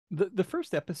The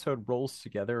first episode rolls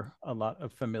together a lot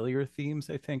of familiar themes,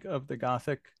 I think, of the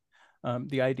Gothic.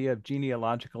 The idea of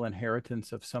genealogical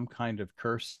inheritance of some kind of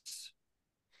curse.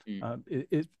 Mm.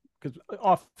 It because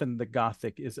often the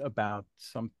Gothic is about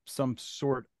some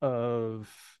sort of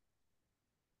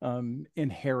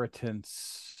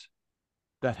inheritance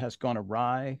that has gone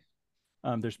awry.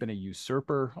 There's been a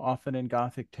usurper often in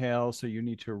Gothic tales, so you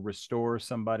need to restore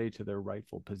somebody to their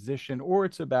rightful position, or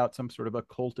it's about some sort of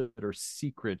occulted or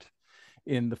secret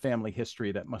in the family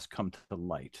history that must come to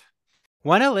light.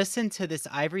 Want to listen to this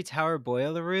Ivory Tower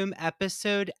Boiler Room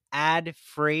episode ad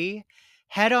free?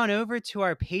 Head on over to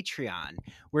our Patreon,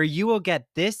 where you will get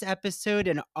this episode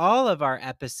and all of our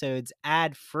episodes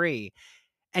ad free.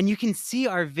 And you can see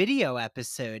our video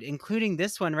episode, including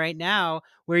this one right now,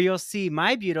 where you'll see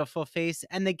my beautiful face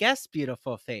and the guest's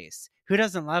beautiful face. Who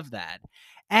doesn't love that?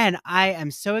 And I am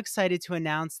so excited to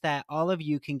announce that all of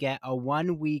you can get a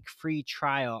 1 week free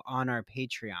trial on our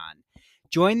Patreon.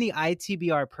 Join the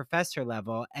ITBR professor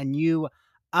level and you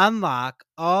unlock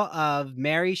all of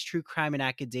Mary's True Crime and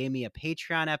Academia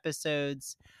Patreon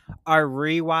episodes, our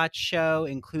rewatch show,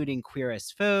 including Queer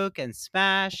as Folk and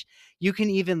Smash. You can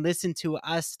even listen to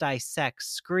us dissect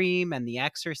Scream and The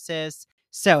Exorcist.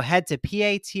 So head to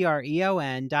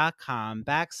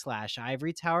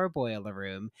patreon.com/Ivory Tower Boiler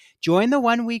Room, join the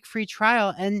 1 week free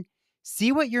trial, and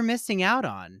see what you're missing out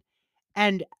on.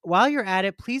 And while you're at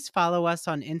it, please follow us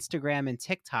on Instagram and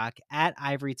TikTok at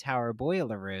Ivory Tower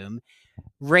Boiler Room.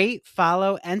 Rate,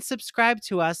 follow, and subscribe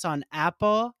to us on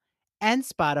Apple and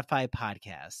Spotify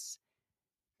podcasts.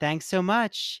 Thanks so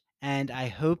much, and I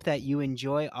hope that you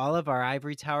enjoy all of our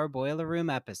Ivory Tower Boiler Room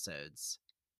episodes.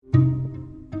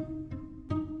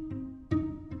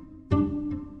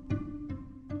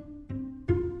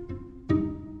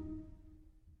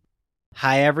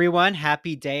 Hi, everyone.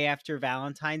 Happy day after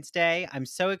Valentine's Day. I'm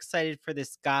so excited for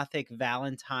this Gothic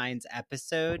Valentine's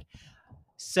episode.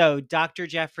 So, Dr.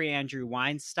 Jeffrey Andrew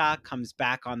Weinstock comes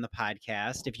back on the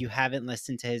podcast. If you haven't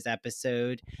listened to his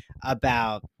episode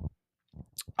about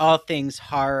all things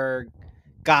horror,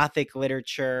 Gothic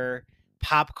literature,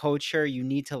 pop culture, you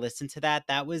need to listen to that.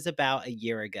 That was about a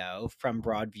year ago from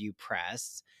Broadview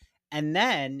Press. And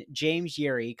then James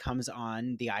Yeary comes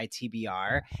on the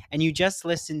ITBR, and you just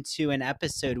listened to an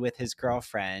episode with his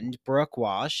girlfriend, Brooke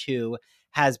Walsh, who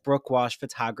has Brooke Walsh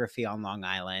Photography on Long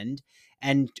Island.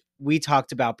 And we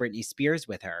talked about Britney Spears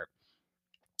with her.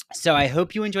 So I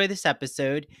hope you enjoy this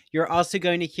episode. You're also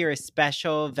going to hear a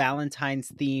special Valentine's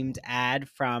themed ad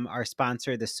from our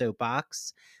sponsor, The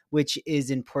Soapbox, which is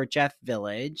in Port Jeff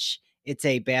Village. It's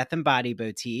a bath and body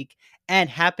boutique and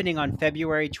happening on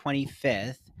February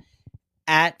 25th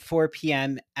at 4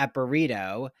 p.m. at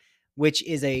Burrito, which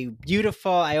is a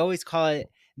beautiful, I always call it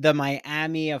the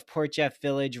Miami of Port Jeff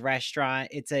Village restaurant.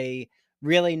 It's a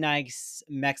really nice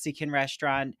Mexican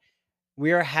restaurant.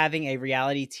 We are having a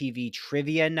reality TV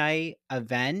trivia night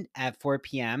event at 4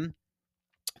 p.m.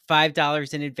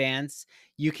 $5 in advance.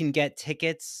 You can get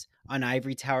tickets on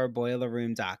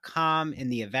ivorytowerboilerroom.com in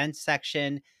the events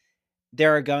section.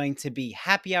 There are going to be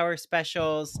happy hour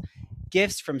specials,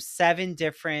 gifts from 7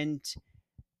 different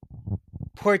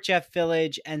Port Jeff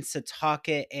Village and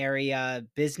Setauket area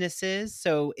businesses.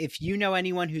 So if you know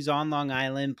anyone who's on Long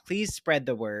Island, please spread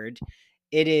the word.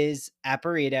 It is at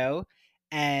Burrito,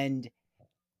 and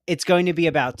it's going to be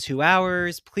about 2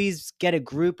 hours. Please get a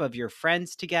group of your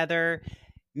friends together.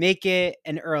 Make it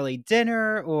an early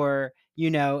dinner or,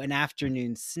 an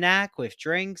afternoon snack with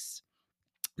drinks.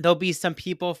 There'll be some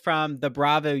people from the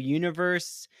Bravo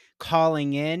universe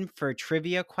calling in for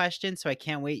trivia questions. So I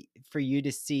can't wait for you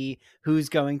to see who's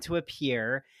going to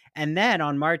appear. And then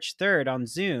on March 3rd on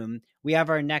Zoom, we have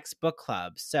our next book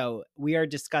club. So we are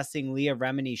discussing Leah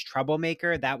Remini's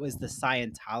Troublemaker. That was the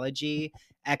Scientology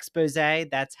expose.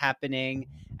 That's happening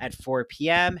at 4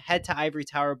 p.m. Head to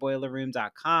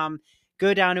ivorytowerboilerroom.com.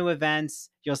 Go down to events.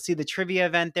 You'll see the trivia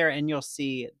event there, and you'll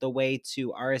see the way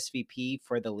to RSVP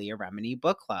for the Leah Remini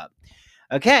Book Club.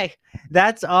 Okay,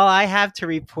 that's all I have to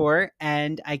report,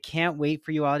 and I can't wait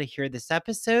for you all to hear this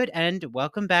episode. And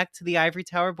welcome back to the Ivory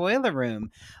Tower Boiler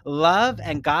Room. Love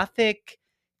and Gothic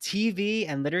TV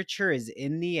and literature is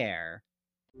in the air.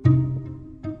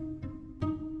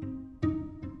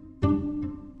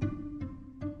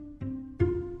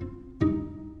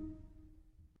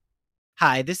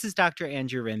 Hi, this is Dr.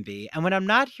 Andrew Rimby, and when I'm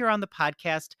not here on the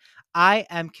podcast, I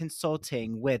am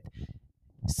consulting with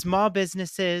small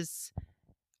businesses,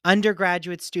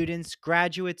 undergraduate students,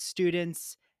 graduate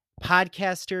students,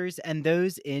 podcasters, and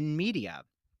those in media.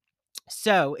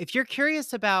 So if you're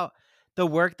curious about the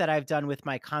work that I've done with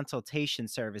my consultation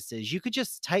services, you could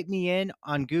just type me in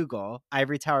on Google,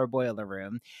 Ivory Tower Boiler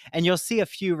Room, and you'll see a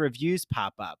few reviews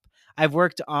pop up. I've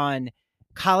worked on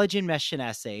college admission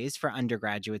essays for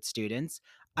undergraduate students.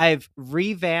 I've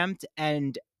revamped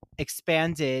and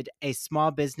expanded a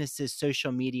small business's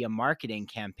social media marketing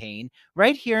campaign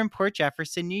right here in Port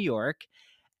Jefferson, New York.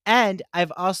 And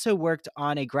I've also worked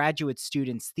on a graduate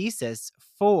student's thesis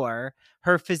for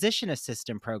her physician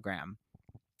assistant program.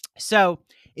 So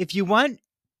if you want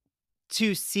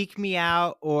to seek me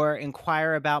out or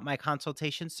inquire about my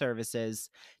consultation services,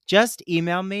 just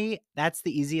email me. That's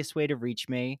the easiest way to reach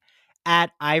me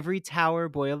at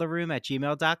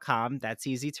ivorytowerboilerroom@gmail.com. That's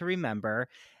easy to remember.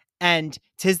 And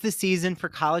 'tis the season for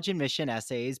college admission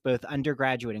essays, both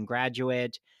undergraduate and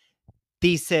graduate,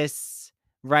 thesis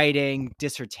writing,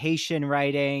 dissertation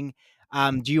writing.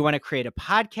 Do you want to create a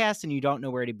podcast and you don't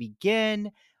know where to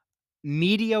begin?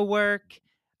 Media work,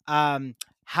 um,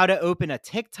 how to open a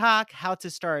TikTok, how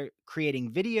to start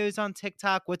creating videos on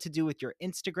TikTok, what to do with your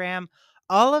Instagram.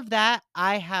 All of that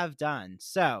I have done.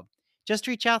 So just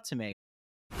reach out to me.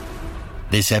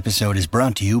 This episode is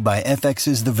brought to you by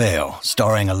FX's The Veil,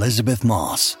 starring Elizabeth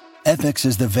Moss.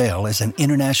 FX's The Veil is an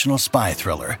international spy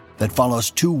thriller that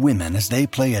follows two women as they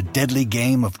play a deadly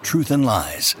game of truth and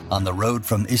lies on the road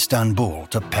from Istanbul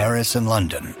to Paris and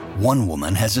London. One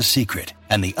woman has a secret,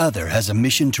 and the other has a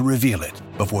mission to reveal it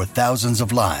before thousands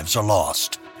of lives are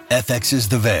lost. FX's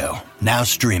The Veil, now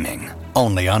streaming,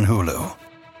 only on Hulu.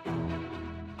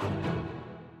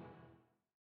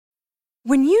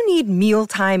 When you need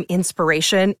mealtime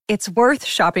inspiration, it's worth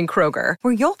shopping Kroger,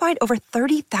 where you'll find over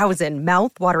 30,000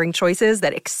 mouth-watering choices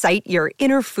that excite your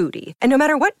inner foodie. And no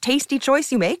matter what tasty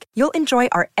choice you make, you'll enjoy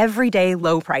our everyday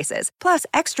low prices, plus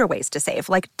extra ways to save,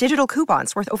 like digital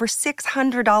coupons worth over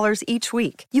 $600 each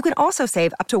week. You can also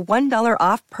save up to $1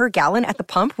 off per gallon at the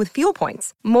pump with fuel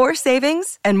points. More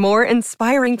savings and more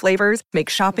inspiring flavors make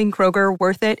shopping Kroger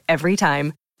worth it every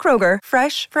time. Kroger,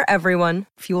 fresh for everyone.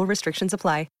 Fuel restrictions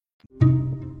apply.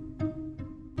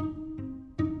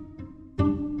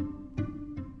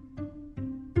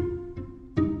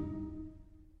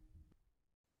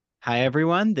 Hi,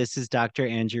 everyone. This is Dr.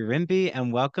 Andrew Rimby,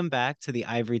 and welcome back to the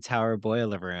Ivory Tower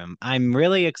Boiler Room. I'm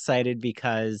really excited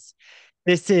because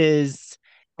this is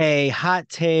a hot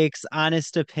takes,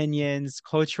 honest opinions,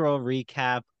 cultural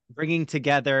recap, bringing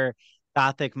together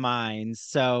Gothic minds.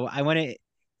 So I want to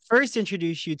first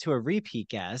introduce you to a repeat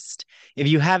guest. If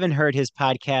you haven't heard his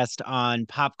podcast on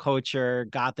pop culture,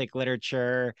 Gothic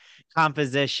literature,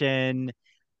 composition,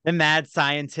 the mad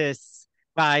scientist's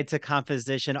guide to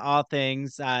composition, all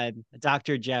things,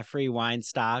 Dr. Jeffrey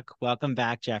Weinstock. Welcome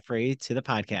back, Jeffrey, to the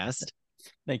podcast.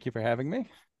 Thank you for having me.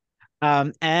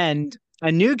 And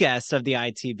a new guest of the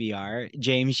ITBR,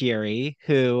 James Yeary,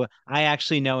 who I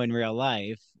actually know in real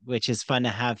life, which is fun to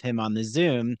have him on the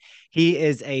Zoom. He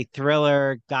is a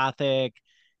thriller, Gothic,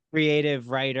 creative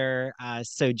writer.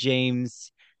 So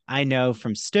James, I know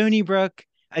from Stony Brook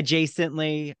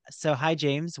adjacently. So hi,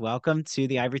 James. Welcome to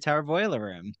the Ivory Tower Boiler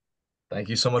Room. Thank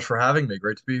you so much for having me.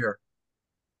 Great to be here.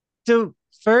 So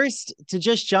first, to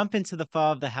just jump into the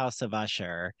fall of the House of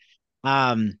Usher,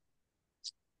 I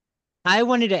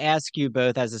wanted to ask you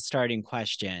both as a starting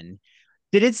question.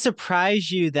 Did it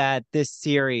surprise you that this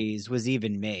series was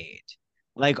even made?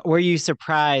 Like, were you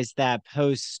surprised that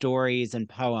Poe's stories and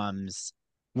poems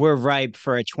were ripe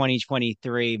for a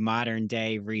 2023 modern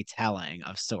day retelling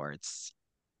of sorts?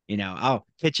 I'll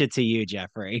pitch it to you,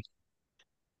 Jeffrey.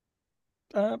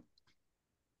 Uh,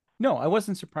 no, I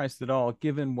wasn't surprised at all,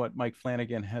 given what Mike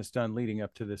Flanagan has done leading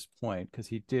up to this point, because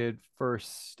he did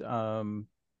first The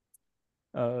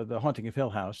Haunting of Hill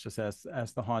House, just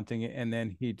as The Haunting, and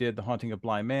then he did The Haunting of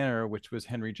Bly Manor, which was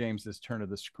Henry James's Turn of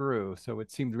the Screw. So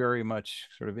it seemed very much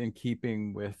sort of in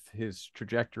keeping with his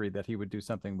trajectory that he would do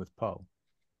something with Poe.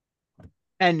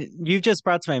 And you've just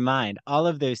brought to my mind all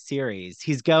of those series.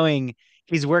 He's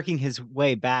working his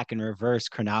way back in reverse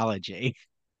chronology.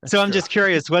 That's So I'm true. just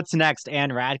curious, what's next?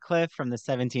 Anne Radcliffe from the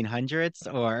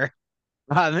 1700s, or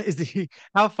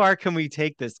how far can we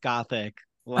take this Gothic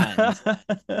lens?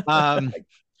 I'm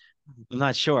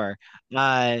not sure.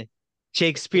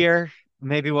 Shakespeare,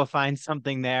 maybe we'll find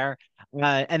something there.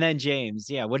 And then James,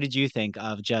 yeah, what did you think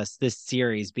of just this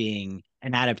series being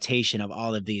an adaptation of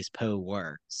all of these Poe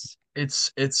works?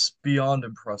 It's beyond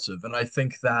impressive, and I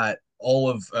think that all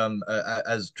of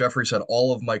as Jeffrey said,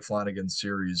 all of Mike Flanagan's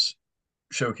series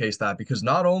showcase that because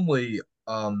not only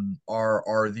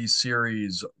are these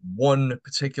series one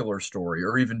particular story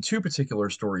or even two particular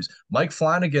stories. Mike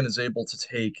Flanagan is able to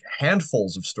take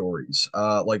handfuls of stories.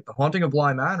 Like The Haunting of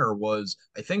Bly Manor was,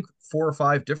 I think, four or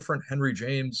five different Henry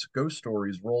James ghost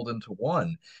stories rolled into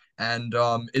one. And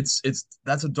it's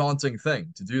that's a daunting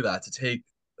thing to do that, to take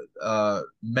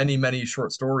many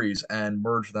short stories and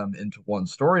merge them into one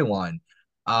storyline.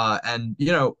 And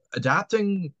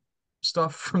adapting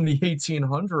stuff from the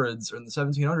 1800s or in the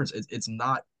 1700s, it's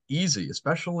not easy,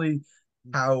 especially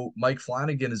how Mike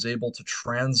Flanagan is able to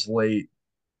translate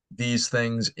these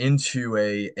things into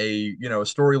a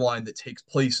storyline that takes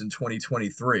place in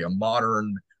 2023, a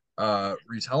modern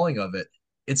retelling of it.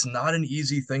 It's not an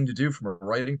easy thing to do from a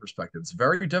writing perspective. It's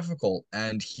very difficult,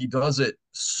 and he does it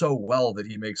so well that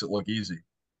he makes it look easy.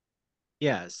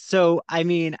 Yeah. So, I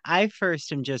mean, I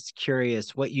first am just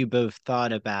curious what you both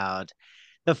thought about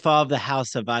the fall of the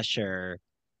House of Usher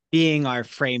being our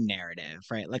frame narrative,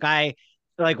 right? Like I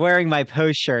like wearing my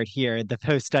post shirt here, the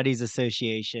Post Studies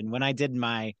Association. When I did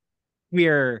my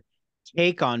queer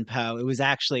take on Poe, it was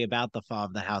actually about the fall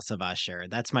of the House of Usher.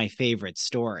 That's my favorite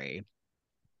story.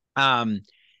 Um,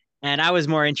 and I was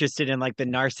more interested in like the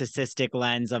narcissistic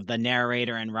lens of the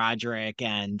narrator and Roderick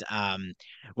and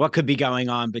what could be going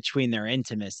on between their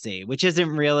intimacy, which isn't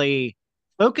really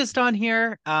focused on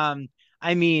here.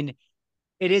 I mean,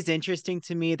 it is interesting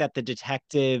to me that the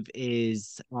detective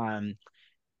is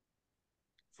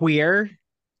queer,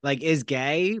 like is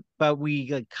gay, but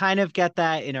we like, kind of get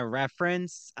that in a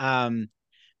reference. But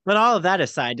all of that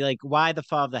aside, like why the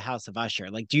fall of the House of Usher?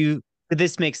 Like, did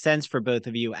this make sense for both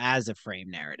of you as a frame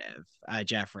narrative,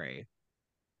 Jeffrey?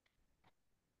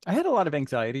 I had a lot of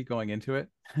anxiety going into it,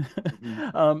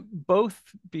 Mhm. both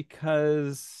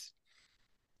because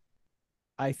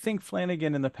I think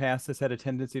Flanagan in the past has had a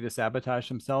tendency to sabotage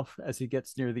himself as he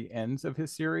gets near the ends of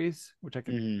his series, which I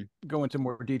could Mhm. go into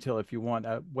more detail if you want.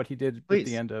 What he did with the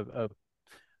Please. end of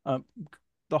um,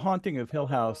 The Haunting of Hill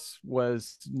House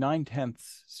was 9/10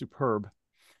 superb.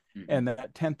 Mhm. And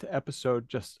that 10th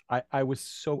episode, I was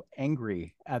so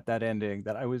angry at that ending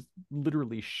that I was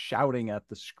literally shouting at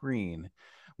the screen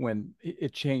when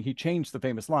it changed. He changed the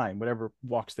famous line, whatever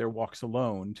walks there walks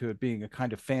alone, to it being a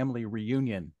kind of family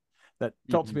reunion that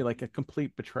felt to Mhm. me like a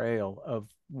complete betrayal of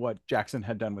what Jackson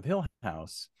had done with Hill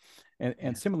House. And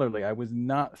Yeah. similarly, I was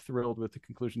not thrilled with the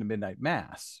conclusion of Midnight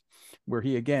Mass, where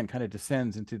he again kind of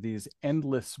descends into these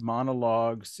endless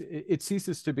monologues. It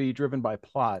ceases to be driven by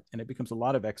plot and it becomes a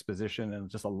lot of exposition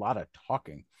and just a lot of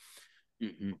talking.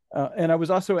 Mhm. And I was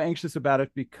also anxious about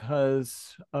it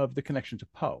because of the connection to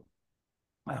Poe.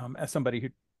 As somebody who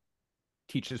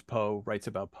teaches Poe, writes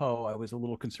about Poe, I was a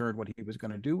little concerned what he was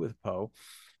going to do with Poe.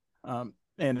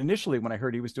 And initially, when I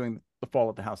heard he was doing The Fall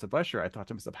of the House of Usher, I thought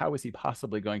to myself, how is he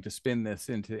possibly going to spin this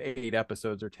into 8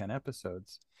 episodes or 10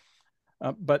 episodes?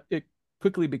 But it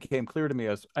quickly became clear to me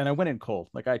and I went in cold.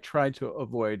 Like I tried to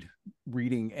avoid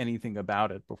reading anything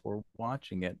about it before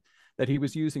watching it, that he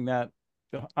was using that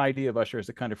the idea of Usher as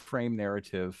a kind of frame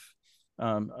narrative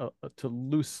to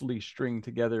loosely string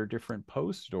together different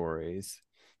Poe stories.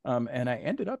 And I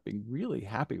ended up being really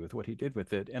happy with what he did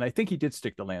with it. And I think he did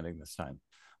stick the landing this time.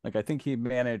 Like I think he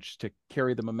managed to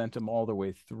carry the momentum all the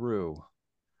way through.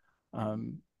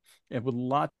 Um, and with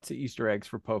lots of Easter eggs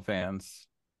for Poe fans.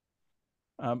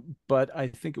 But I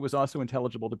think it was also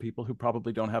intelligible to people who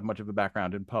probably don't have much of a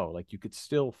background in Poe. Like you could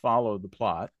still follow the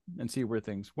plot and see where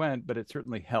things went, but it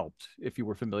certainly helped if you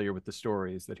were familiar with the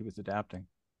stories that he was adapting.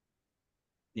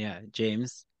 Yeah,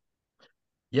 James.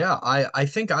 Yeah, I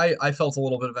think I felt a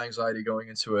little bit of anxiety going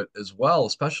into it as well,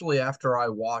 especially after I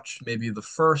watched maybe the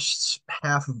first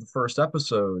half of the first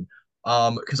episode.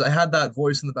 Because I had that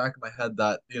voice in the back of my head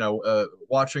that,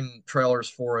 watching trailers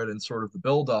for it and sort of the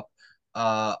build up,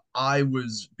 I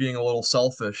was being a little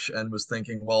selfish and was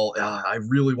thinking, well, I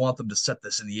really want them to set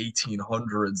this in the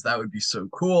 1800s. That would be so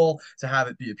cool to have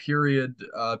it be a period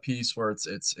piece where it's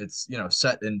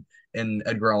set in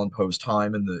Edgar Allan Poe's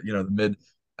time in the mid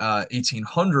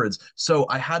 1800s. So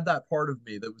I had that part of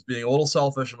me that was being a little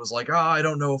selfish and was like, I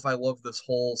don't know if I love this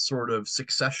whole sort of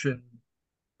succession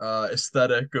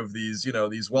aesthetic of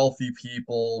these wealthy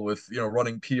people with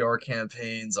running PR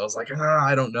campaigns. I was like,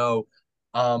 I don't know.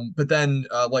 But then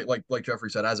like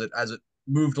Jeffrey said, as it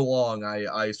moved along,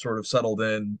 I sort of settled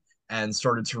in and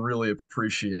started to really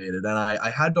appreciate it. And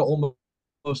I had to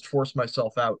almost force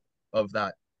myself out of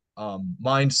that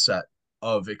mindset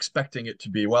of expecting it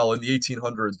to be well in the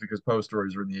 1800s because Poe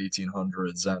stories are in the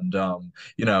 1800s, and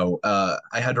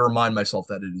I had to remind myself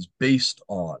that it is based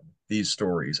on these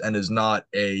stories and is not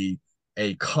a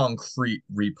concrete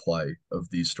replay of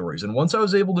these stories. And once I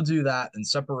was able to do that and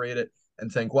separate it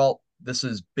and think, well, this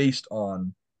is based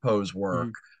on Poe's work,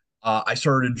 Mhm. I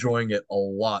started enjoying it a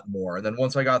lot more. And then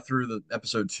once I got through the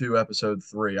episode two, episode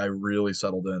three, I really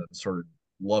settled in and started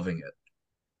loving it.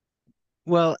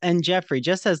 Well, and Jeffrey,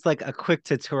 just as like a quick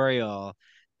tutorial,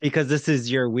 because this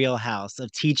is your wheelhouse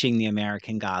of teaching the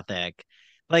American Gothic,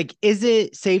 like, is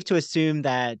it safe to assume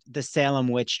that the Salem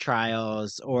witch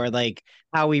trials or like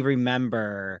how we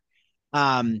remember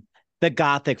um the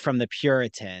Gothic from the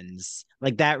Puritans,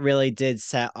 like that really did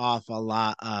set off a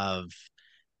lot of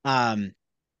um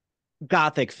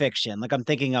Gothic fiction? Like I'm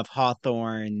thinking of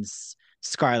Hawthorne's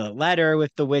Scarlet Letter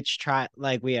with the witch trial.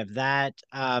 Like we have that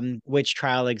witch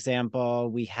trial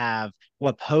example. We have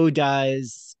what Poe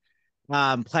does,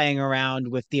 playing around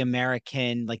with the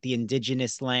American, like the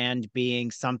indigenous land being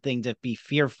something to be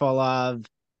fearful of.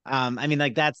 I mean,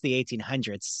 like that's the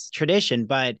 1800s tradition,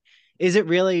 but is it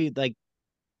really like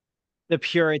the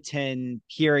Puritan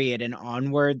period and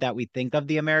onward that we think of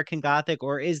the American Gothic,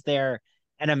 or is there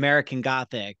an American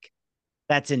Gothic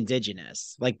that's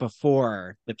indigenous, like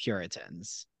before the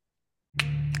Puritans?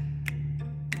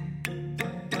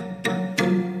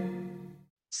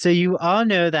 So you all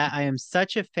know that I am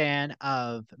such a fan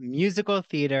of musical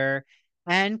theater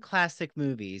and classic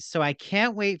movies. So I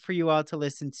can't wait for you all to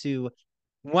listen to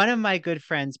one of my good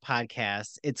friends'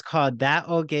 podcasts. It's called That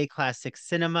Old Gay Classic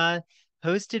Cinema,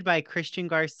 hosted by Christian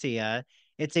Garcia.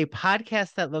 It's a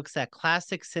podcast that looks at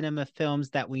classic cinema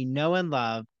films that we know and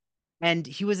love, and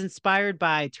he was inspired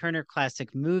by Turner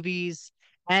Classic Movies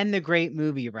and The Great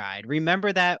Movie Ride.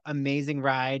 Remember that amazing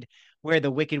ride where the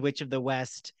Wicked Witch of the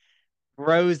West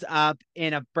rose up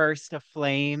in a burst of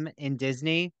flame in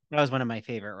Disney? That was one of my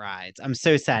favorite rides. I'm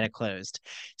so sad it closed.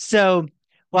 So,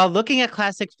 while looking at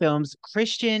classic films,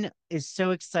 Christian is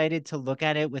so excited to look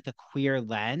at it with a queer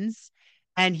lens.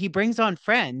 And he brings on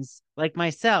friends like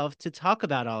myself to talk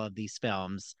about all of these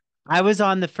films. I was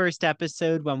on the first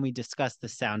episode when we discussed The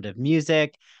Sound of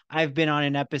Music. I've been on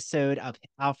an episode of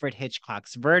Alfred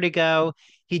Hitchcock's Vertigo.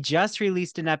 He just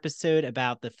released an episode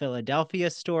about the Philadelphia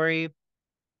story.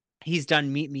 He's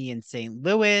done Meet Me in St.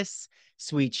 Louis,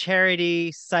 Sweet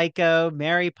Charity, Psycho,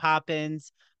 Mary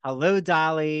Poppins, Hello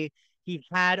Dolly. He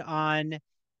had on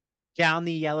Down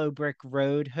the Yellow Brick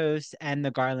Road hosts and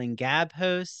the Garland Gab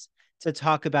hosts to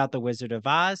talk about The Wizard of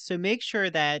Oz. So make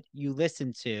sure that you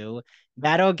listen to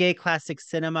That Old Gay Classic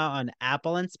Cinema on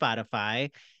Apple and Spotify,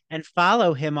 and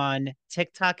follow him on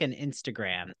TikTok and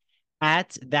Instagram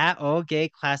at That Old Gay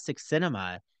Classic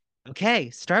Cinema.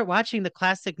 Okay, start watching the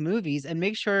classic movies and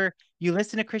make sure you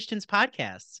listen to Christian's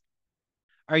podcasts.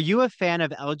 Are you a fan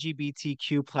of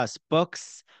LGBTQ plus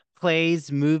books,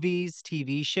 plays, movies,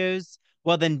 TV shows?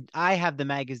 Well, then I have the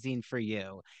magazine for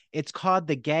you. It's called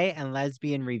The Gay and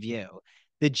Lesbian Review.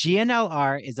 The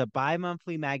GNLR is a bi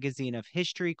monthly magazine of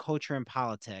history, culture, and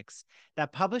politics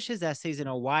that publishes essays in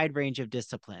a wide range of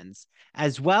disciplines,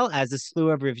 as well as a slew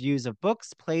of reviews of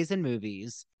books, plays, and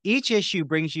movies. Each issue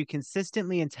brings you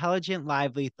consistently intelligent,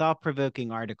 lively, thought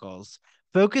provoking articles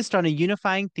focused on a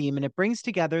unifying theme, and it brings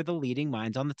together the leading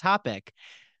minds on the topic.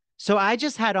 So I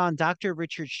just had on Dr.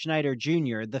 Richard Schneider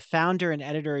Jr., the founder and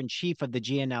editor in chief of the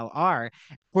GNLR.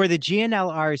 For the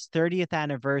GNLR's 30th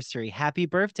anniversary, happy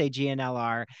birthday,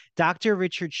 GNLR. Dr.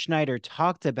 Richard Schneider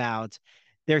talked about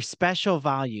their special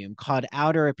volume called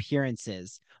Outer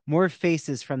Appearances, More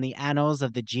Faces from the Annals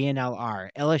of the GNLR,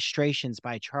 illustrations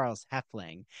by Charles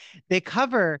Heffling. They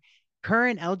cover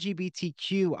current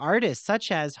LGBTQ artists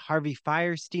such as Harvey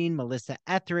Fierstein, Melissa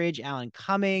Etheridge, Alan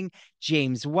Cumming,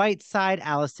 James Whiteside,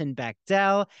 Alison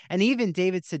Bechdel, and even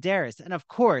David Sedaris, and of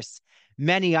course,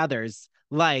 many others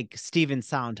like Stephen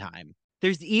Sondheim.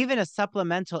 There's even a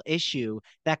supplemental issue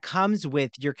that comes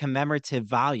with your commemorative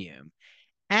volume.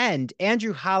 And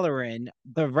Andrew Holleran,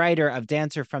 the writer of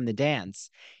Dancer from the Dance,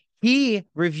 he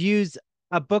reviews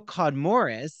a book called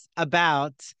Morris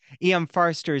about E.M.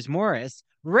 Forster's Morris,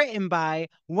 written by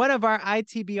one of our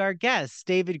ITBR guests,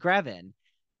 David Grevin.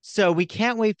 So we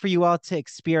can't wait for you all to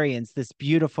experience this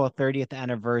beautiful 30th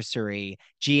anniversary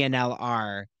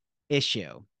GNLR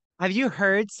issue. Have you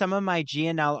heard some of my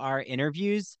GNLR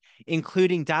interviews,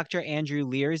 including Dr. Andrew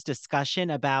Lear's discussion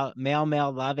about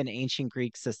male-male love in ancient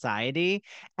Greek society,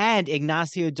 and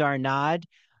Ignacio Darnad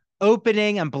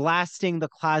opening and blasting the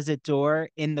closet door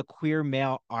in the queer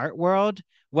male art world?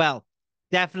 Well,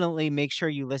 definitely make sure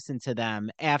you listen to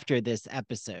them after this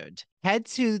episode. Head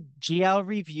to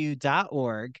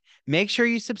glreview.org. Make sure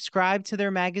you subscribe to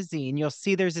their magazine. You'll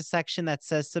see there's a section that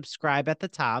says subscribe at the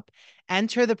top.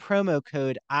 Enter the promo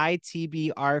code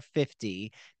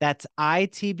ITBR50. That's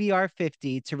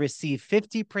ITBR50 to receive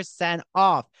 50%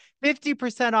 off.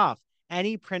 50% off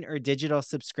any print or digital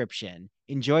subscription.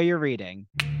 Enjoy your reading.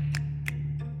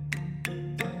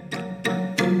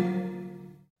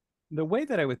 The way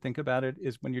that I would think about it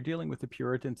is when you're dealing with the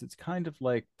Puritans, it's kind of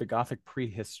like the Gothic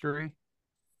prehistory.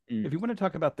 If Mm, you want to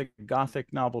talk about the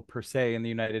Gothic novel per se in the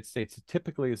United States, it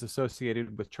typically is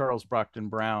associated with Charles Brockden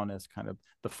Brown as kind of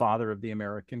the father of the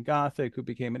American Gothic, who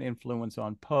became an influence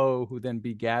on Poe, who then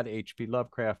begat H.P.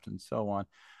 Lovecraft, and so on.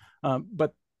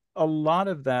 But a lot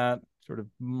of that sort of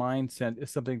mindset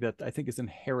is something that I think is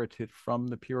inherited from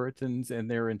the Puritans and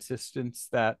their insistence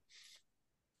that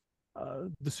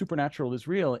the supernatural is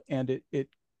real, and it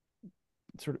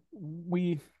sort of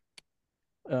we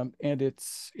and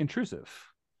it's intrusive,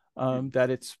 mm, that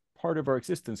it's part of our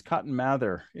existence. Cotton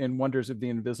Mather in Wonders of the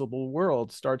Invisible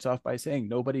World starts off by saying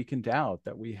nobody can doubt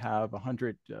that we have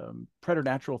 100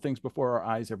 preternatural things before our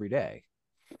eyes every day.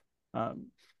 Um,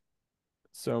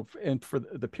 so, and for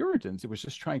the Puritans, it was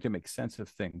just trying to make sense of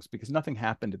things because nothing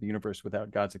happened in the universe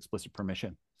without God's explicit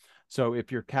permission. So,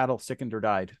 if your cattle sickened or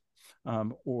died,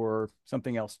 or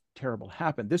something else terrible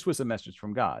happened, this was a message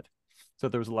from God. So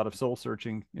there was a lot of soul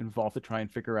searching involved to try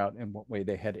and figure out in what way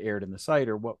they had erred in the sight,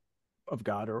 or what of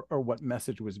God, or what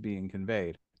message was being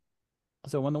conveyed.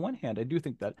 So on the one hand, I do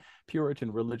think that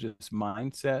Puritan religious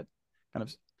mindset kind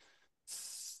of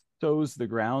sows the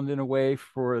ground in a way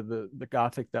for the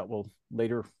Gothic that will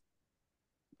later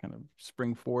kind of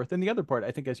spring forth. And the other part,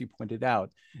 I think, as you pointed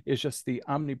out, is just the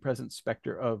omnipresent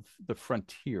specter of the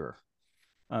frontier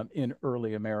in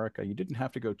early America. You didn't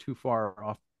have to go too far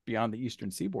off beyond the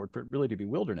eastern seaboard for it really to be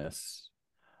wilderness,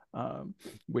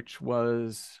 which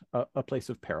was a place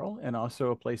of peril and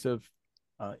also a place of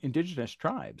indigenous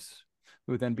tribes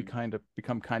who then mm.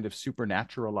 become kind of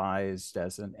supernaturalized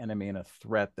as an enemy and a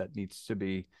threat that needs to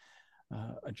be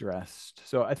addressed.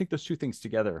 So I think those two things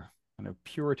together, kind of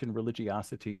Puritan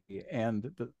religiosity and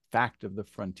the fact of the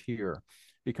frontier,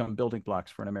 become building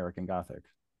blocks for an American Gothic.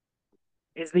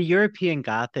 Is the European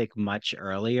Gothic much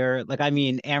earlier? Like, I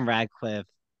mean, Anne Radcliffe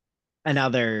and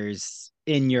others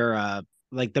in Europe,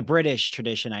 like the British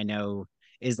tradition, I know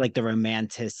is like the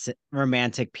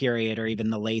romantic period or even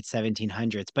the late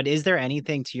 1700s. But is there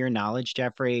anything to your knowledge,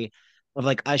 Jeffrey, of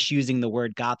like us using the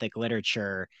word Gothic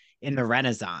literature in the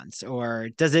Renaissance, or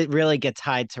does it really get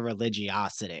tied to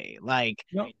religiosity, like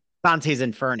No, Dante's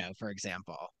Inferno, for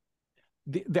example?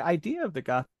 the idea of the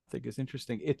Gothic is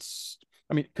interesting.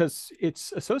 I mean, because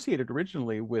it's associated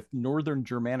originally with northern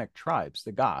Germanic tribes,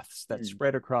 the Goths, that Mm,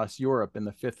 spread across Europe in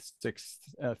the fifth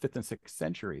and sixth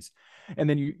centuries, and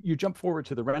then you jump forward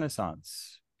to the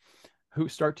Renaissance, who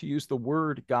start to use the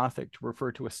word Gothic to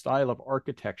refer to a style of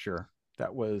architecture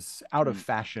that was out of mm,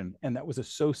 fashion and that was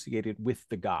associated with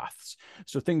the Goths.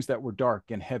 So things that were dark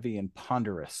and heavy and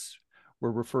ponderous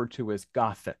were referred to as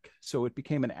Gothic. So it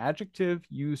became an adjective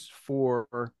used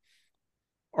for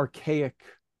archaic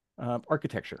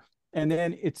architecture. And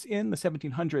then it's in the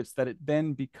 1700s that it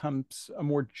then becomes a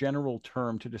more general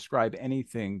term to describe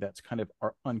anything that's kind of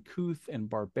uncouth and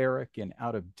barbaric and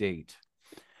out of date.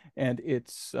 And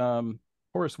it's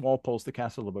Horace Walpole's The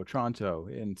Castle of Otranto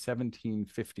in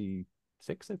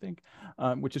 1756, I think,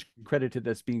 which is credited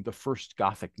as being the first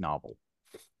Gothic novel.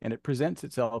 And it presents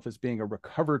itself as being a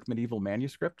recovered medieval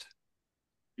manuscript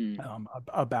mm,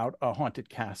 about a haunted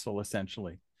castle,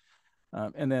 essentially.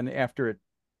 And then after it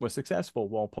was successful,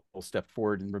 Walpole stepped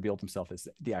forward and revealed himself as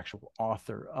the actual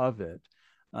author of it.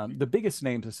 The biggest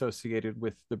names associated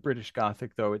with the British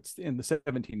Gothic, though, it's in the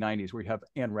 1790s, where you have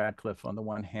Anne Radcliffe on the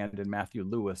one hand and Matthew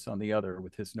Lewis on the other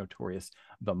with his notorious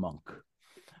The Monk.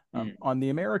 mm, On the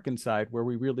American side, where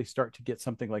we really start to get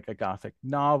something like a Gothic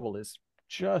novel, is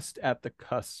just at the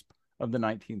cusp of the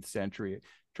 19th century.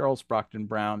 Charles Brockden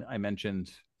Brown, I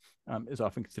mentioned, is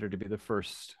often considered to be the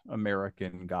first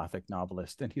American Gothic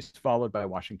novelist. And he's followed by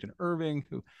Washington Irving,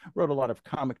 who wrote a lot of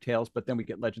comic tales, but then we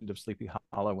get Legend of Sleepy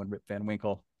Hollow and Rip Van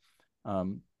Winkle.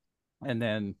 Um, and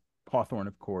then Hawthorne,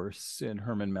 of course, and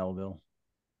Herman Melville.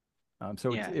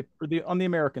 So yeah. on the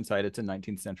American side, it's a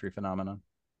 19th century phenomenon.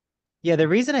 Yeah, the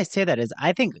reason I say that is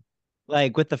I think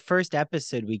like with the first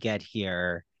episode we get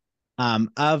here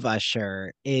of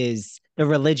Usher is the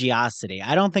religiosity.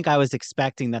 I don't think I was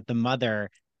expecting that the mother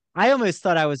I almost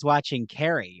thought I was watching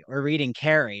Carrie or reading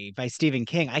Carrie by Stephen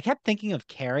King. I kept thinking of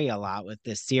Carrie a lot with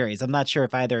this series. I'm not sure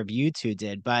if either of you two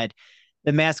did, but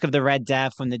the Mask of the Red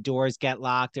Death, when the doors get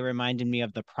locked, it reminded me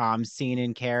of the prom scene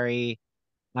in Carrie.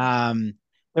 um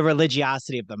the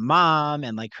religiosity of the mom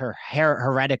and like her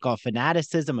heretical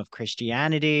fanaticism of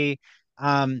Christianity.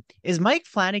 Is Mike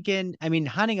Flanagan, I mean,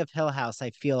 Haunting of Hill House, I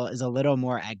feel is a little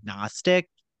more agnostic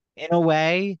in a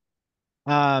way.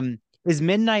 Is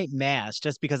Midnight Mass,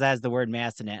 just because it has the word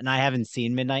mass in it, and I haven't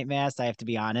seen Midnight Mass, I have to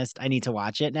be honest, I need to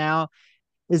watch it now.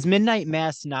 Is Midnight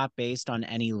Mass not based on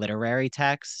any literary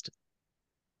text?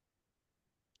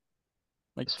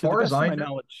 Like, As to the far as best of I my know,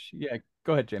 knowledge, yeah,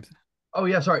 go ahead, James. oh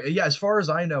yeah, sorry. Yeah, as far as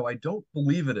I know, I don't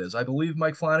believe it is. I believe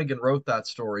Mike Flanagan wrote that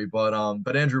story, but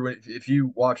Andrew, if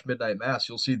you watch Midnight Mass,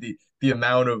 you'll see the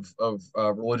amount of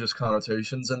religious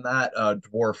connotations in that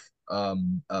dwarf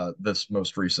this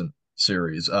most recent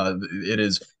series. It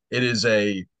is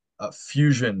a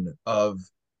fusion of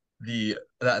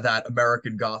that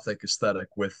American Gothic aesthetic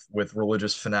with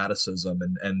religious fanaticism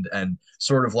and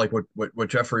sort of like what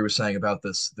Jeffrey was saying about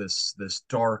this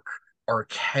dark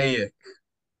archaic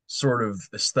sort of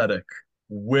aesthetic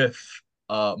with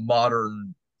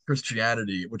modern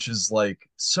Christianity, which is like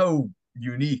so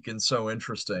unique and so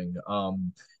interesting.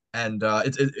 And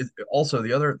also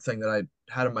the other thing that I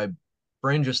had in my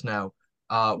brain just now,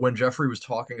 when Jeffrey was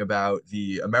talking about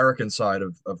the American side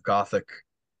of Gothic,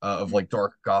 of like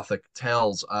dark Gothic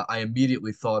tales, I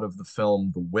immediately thought of the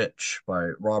film The Witch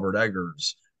by Robert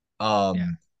Eggers. Yeah.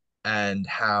 Um, and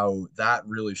how that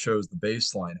really shows the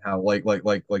baseline. How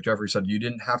like Jeffrey said, you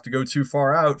didn't have to go too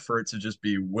far out for it to just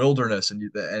be wilderness,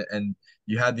 and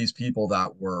you had these people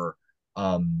that were,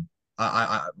 um,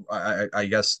 I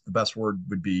guess the best word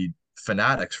would be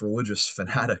fanatics, religious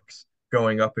fanatics,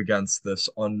 going up against this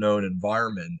unknown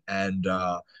environment, and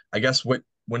I guess what.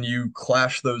 When you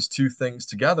clash those two things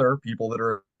together, people that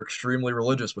are extremely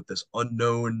religious with this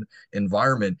unknown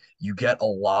environment, you get a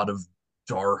lot of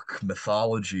dark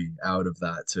mythology out of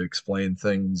that to explain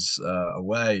things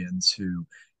away and to,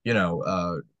 you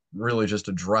know, really just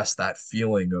address that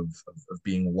feeling of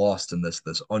being lost in this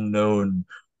unknown,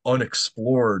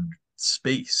 unexplored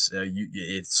space.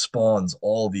 It spawns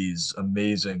all these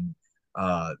amazing,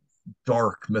 uh,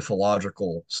 dark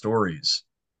mythological stories.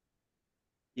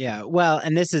 Yeah, well,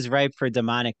 and this is ripe for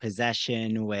demonic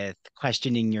possession with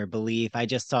questioning your belief. I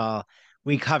just saw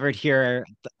we covered here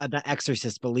the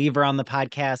Exorcist Believer on the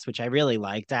podcast, which I really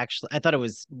liked, actually. I thought it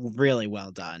was really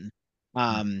well done.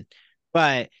 Um,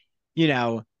 but you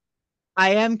know,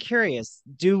 I am curious,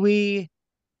 do we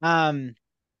um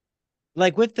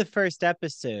like with the first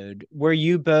episode, were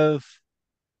you both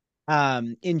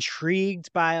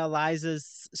intrigued by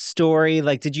Eliza's story?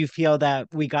 Like, did you feel that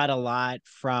we got a lot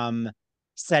from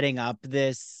setting up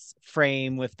this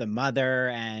frame with the mother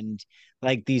and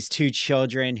like these two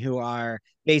children who are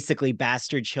basically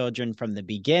bastard children from the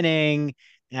beginning?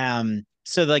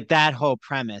 So like that whole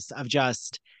premise of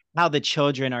just how the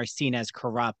children are seen as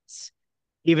corrupt,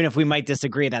 even if we might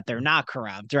disagree that they're not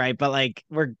corrupt, right? But like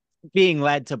we're being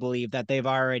led to believe that they've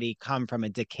already come from a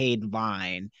decayed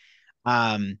line,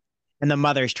 um, and the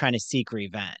mother's trying to seek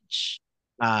revenge.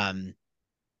 Um,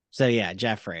 so yeah,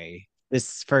 Jeffrey,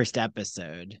 this first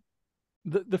episode.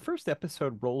 The first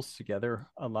episode rolls together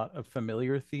a lot of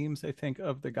familiar themes, I think,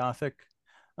 of the Gothic.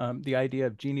 The idea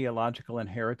of genealogical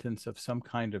inheritance of some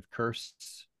kind of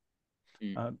curse.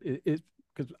 Mm. It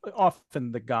because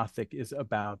often the Gothic is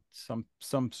about some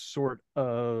sort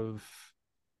of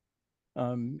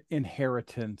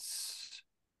inheritance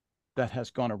that has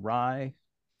gone awry.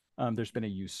 There's been a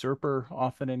usurper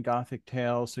often in Gothic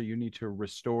tales, so you need to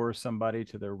restore somebody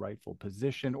to their rightful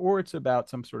position, or it's about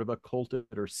some sort of occulted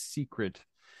or secret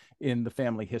in the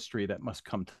family history that must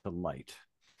come to light.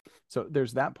 So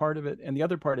there's that part of it, and the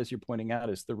other part, as you're pointing out,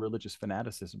 is the religious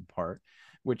fanaticism part,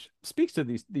 which speaks to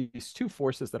these two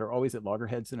forces that are always at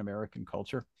loggerheads in American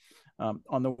culture.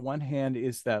 On the one hand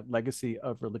is that legacy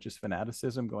of religious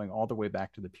fanaticism going all the way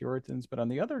back to the Puritans, but on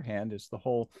the other hand is the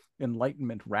whole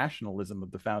Enlightenment rationalism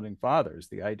of the founding fathers,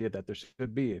 the idea that there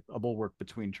should be a bulwark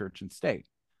between church and state.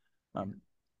 Um,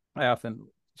 I often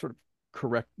sort of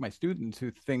correct my students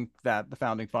who think that the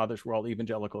founding fathers were all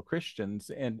evangelical Christians,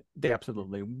 and they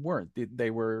absolutely weren't. They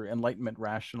were Enlightenment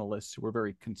rationalists who were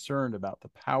very concerned about the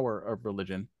power of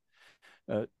religion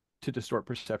uh, to distort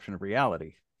perception of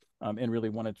reality, and really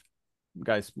wanted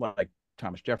guys like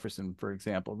Thomas Jefferson, for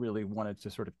example, really wanted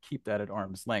to sort of keep that at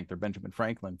arm's length. Or Benjamin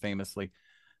Franklin, famously,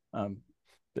 um,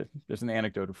 there's an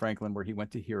anecdote of Franklin where he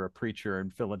went to hear a preacher in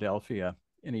Philadelphia,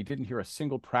 and he didn't hear a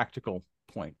single practical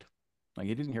point. Like,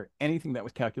 he didn't hear anything that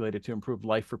was calculated to improve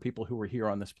life for people who were here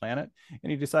on this planet, and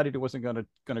he decided he wasn't going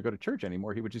to go to church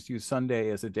anymore. He would just use Sunday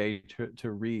as a day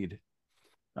to read,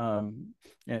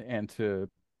 and to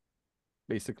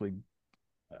basically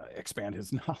expand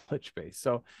his knowledge base.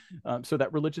 So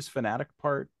that religious fanatic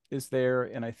part is there,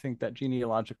 and I think that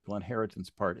genealogical inheritance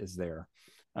part is there.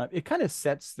 It kind of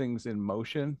sets things in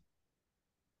motion,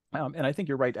 and I think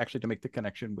you're right actually to make the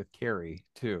connection with Carrie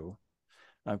too,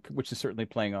 which is certainly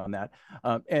playing on that.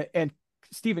 And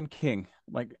Stephen King,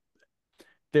 like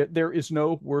there is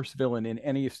no worse villain in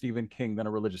any of Stephen King than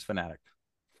a religious fanatic.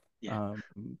 Yeah. Um,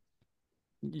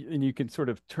 and you can sort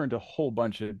of turn to a whole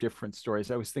bunch of different stories.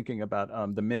 I was thinking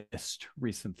about The Mist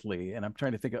recently, and I'm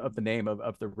trying to think of the name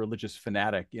of the religious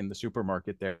fanatic in the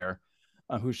supermarket there,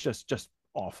 who's just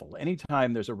awful.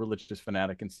 Anytime there's a religious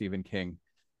fanatic in Stephen King,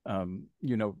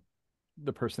 you know,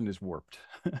 the person is warped.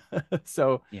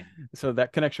 so Yeah. so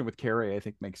that connection with Carrie, I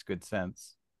think, makes good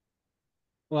sense.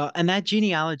 Well, and that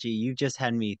genealogy, you just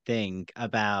had me think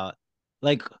about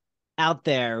like out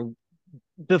there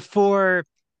before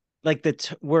like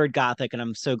the word Gothic, and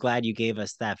I'm so glad you gave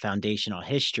us that foundational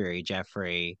history,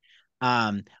 Jeffrey.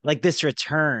 Like this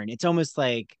return, it's almost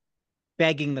like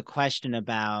begging the question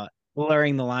about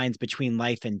blurring the lines between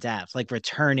life and death, like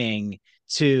returning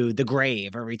to the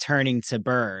grave or returning to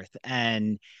birth.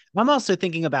 And I'm also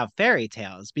thinking about fairy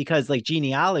tales because like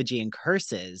genealogy and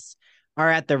curses are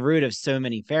at the root of so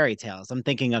many fairy tales. I'm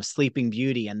thinking of Sleeping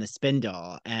Beauty and the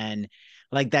spindle and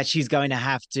like that she's going to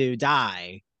have to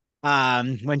die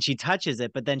when she touches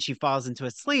it, but then she falls into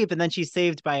a sleep and then she's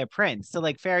saved by a prince. So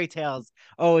like fairy tales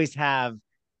always have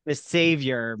the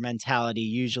savior mentality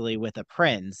usually with a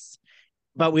prince,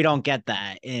 but we don't get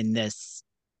that in this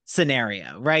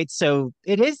scenario, right? So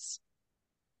it is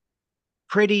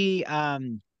pretty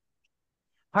hard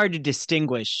to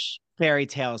distinguish fairy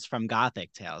tales from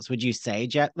gothic tales. Would you say,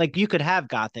 Jet? Like you could have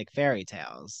gothic fairy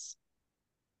tales,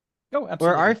 Oh,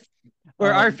 or absolutely.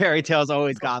 are fairy tales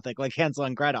always gothic, like Hansel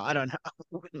and Gretel? I don't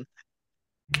know.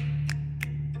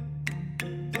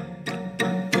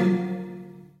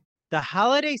 The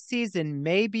holiday season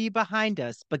may be behind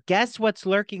us, but guess what's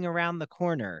lurking around the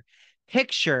corner?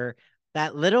 Picture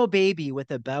that little baby with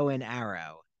a bow and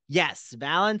arrow. Yes,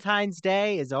 Valentine's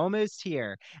Day is almost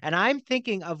here, and I'm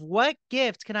thinking of what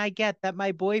gift can I get that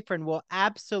my boyfriend will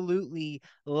absolutely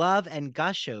love and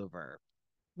gush over.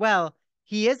 Well,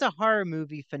 he is a horror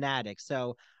movie fanatic,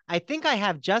 so I think I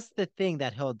have just the thing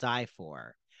that he'll die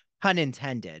for. Pun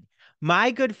intended.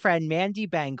 My good friend Mandy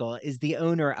Bangle is the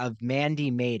owner of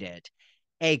Mandy Made It,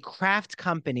 a craft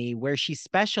company where she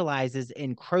specializes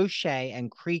in crochet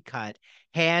and pre-cut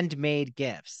handmade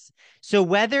gifts. So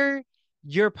whether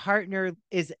your partner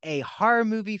is a horror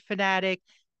movie fanatic,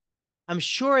 I'm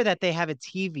sure that they have a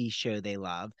TV show they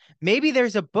love. Maybe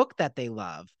there's a book that they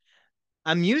love,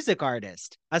 a music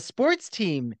artist, a sports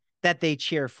team that they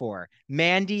cheer for.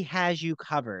 Mandy has you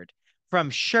covered from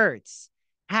shirts,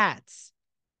 hats,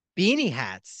 beanie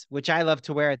hats, which I love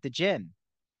to wear at the gym,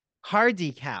 car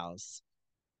decals,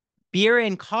 beer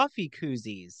and coffee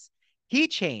koozies,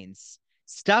 keychains,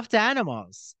 stuffed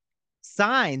animals,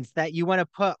 signs that you want to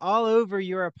put all over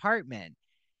your apartment.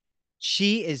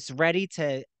 She is ready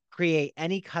to create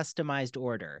any customized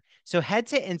order. So head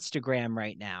to Instagram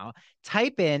right now,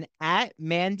 type in at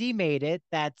Mandy Made It.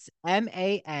 That's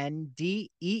Mandee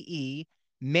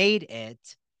made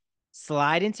it.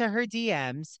 Slide into her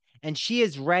DMs, and she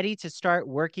is ready to start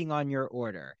working on your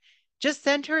order. Just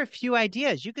send her a few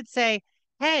ideas. You could say,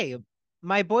 hey,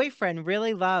 my boyfriend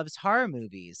really loves horror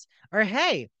movies. Or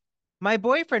hey, my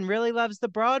boyfriend really loves the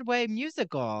Broadway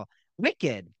musical,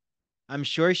 Wicked. I'm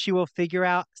sure she will figure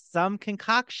out some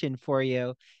concoction for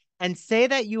you. And say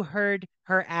that you heard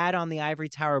her ad on the Ivory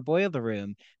Tower Boiler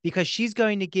Room because she's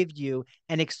going to give you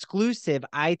an exclusive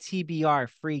ITBR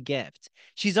free gift.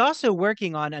 She's also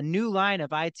working on a new line of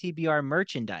ITBR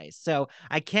merchandise. So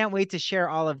I can't wait to share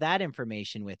all of that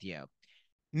information with you.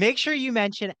 Make sure you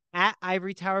mention at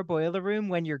Ivory Tower Boiler Room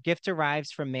when your gift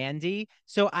arrives from Mandy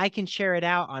so I can share it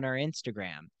out on our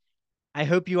Instagram. I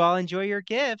hope you all enjoy your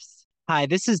gifts. Hi,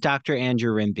 this is Dr.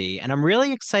 Andrew Rimby, and I'm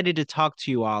really excited to talk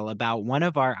to you all about one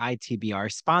of our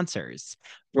ITBR sponsors,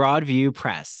 Broadview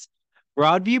Press.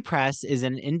 Broadview Press is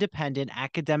an independent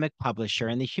academic publisher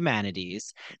in the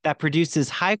humanities that produces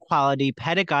high quality,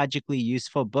 pedagogically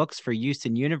useful books for use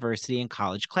in university and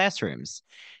college classrooms.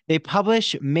 They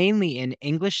publish mainly in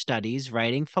English studies,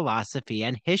 writing, philosophy,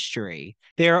 and history.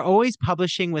 They are always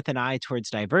publishing with an eye towards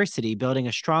diversity, building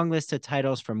a strong list of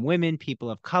titles from women, people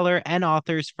of color, and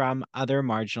authors from other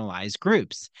marginalized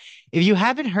groups. If you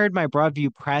haven't heard my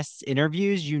Broadview Press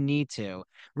interviews, you need to.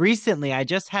 Recently, I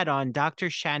just had on Dr.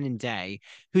 Shannon Day,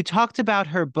 who talked about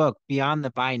her book, Beyond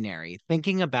the Binary,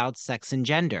 Thinking About Sex and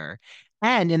Gender.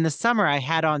 And in the summer, I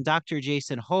had on Dr.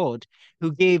 Jason Holt,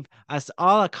 who gave us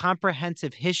all a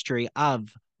comprehensive history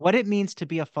of what it means to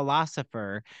be a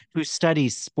philosopher who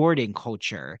studies sporting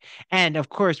culture. And of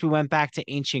course, we went back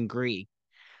to ancient Greek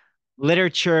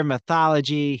literature,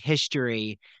 mythology,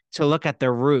 history to look at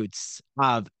the roots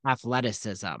of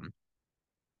athleticism.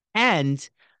 And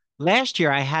last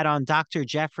year I had on Dr.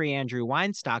 Jeffrey Andrew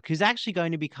Weinstock, who's actually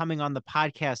going to be coming on the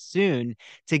podcast soon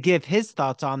to give his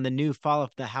thoughts on the new Fall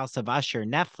of the House of Usher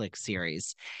Netflix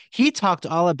series. He talked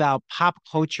all about pop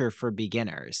culture for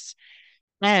beginners.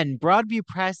 And Broadview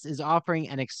Press is offering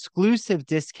an exclusive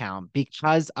discount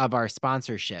because of our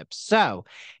sponsorship. So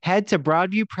head to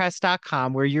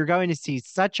broadviewpress.com where you're going to see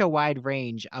such a wide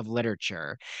range of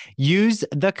literature. Use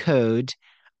the code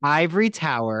Ivory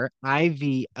Tower,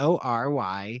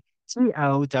 IVORYTOWER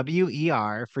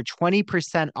for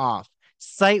 20% off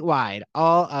site wide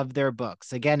all of their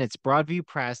books. Again, it's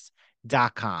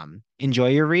broadviewpress.com. Enjoy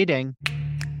your reading.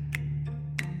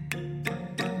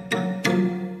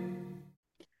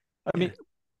 I mean,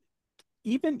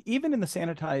 even in the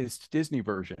sanitized Disney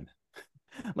version,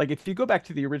 like if you go back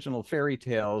to the original fairy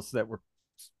tales that were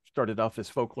started off as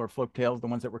folklore folk tales, the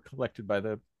ones that were collected by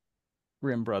the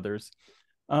Grimm brothers,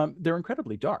 they're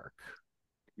incredibly dark.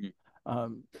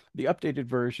 The updated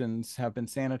versions have been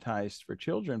sanitized for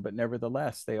children, but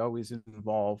nevertheless, they always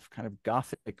involve kind of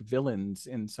gothic villains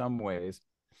in some ways.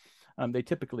 They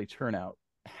typically turn out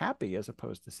happy as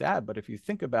opposed to sad. But if you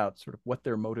think about sort of what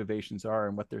their motivations are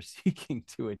and what they're seeking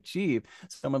to achieve,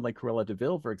 someone like Cruella de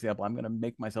Vil, for example, I'm going to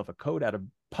make myself a coat out of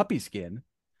puppy skin.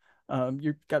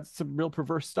 You've got some real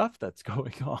perverse stuff that's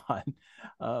going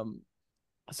on.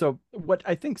 So what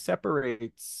I think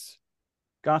separates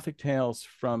Gothic tales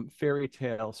from fairy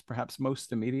tales, perhaps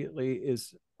most immediately,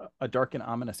 is a dark and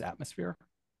ominous atmosphere.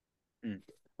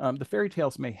 The fairy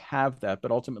tales may have that, but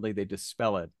ultimately they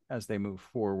dispel it as they move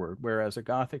forward, whereas a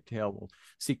Gothic tale will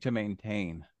seek to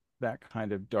maintain that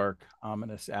kind of dark,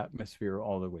 ominous atmosphere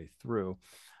all the way through.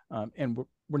 And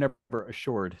we're never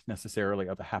assured necessarily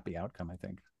of a happy outcome, I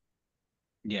think.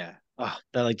 Yeah. Oh,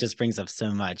 that like just brings up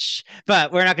so much.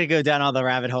 But we're not going to go down all the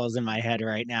rabbit holes in my head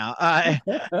right now.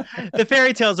 The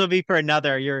fairy tales will be for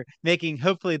another. You're making,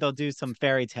 hopefully they'll do some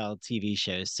fairy tale TV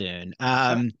shows soon.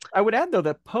 I would add, though,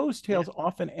 that Poe's Yeah. tales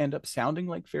often end up sounding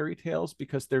like fairy tales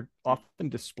because they're often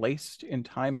displaced in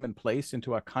time and place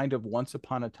into a kind of once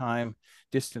upon a time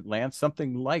distant land,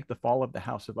 something like the Fall of the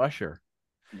House of Usher,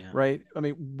 Yeah. right? I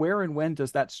mean, where and when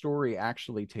does that story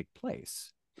actually take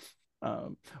place?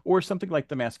 Or something like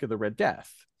The Mask of the Red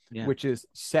Death, Yeah. which is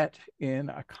set in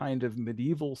a kind of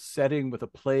medieval setting with a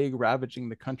plague ravaging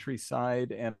the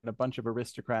countryside and a bunch of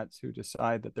aristocrats who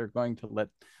decide that they're going to let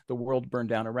the world burn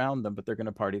down around them, but they're going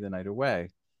to party the night away.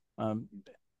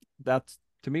 That's,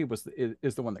 to me,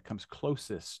 is the one that comes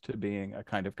closest to being a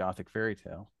kind of Gothic fairy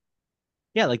tale.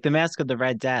 Yeah, like the Mask of the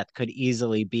Red Death could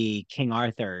easily be King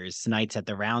Arthur's Knights at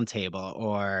the Round Table,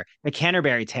 or the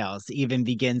Canterbury Tales even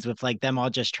begins with like them all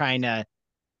just trying to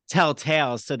tell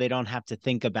tales so they don't have to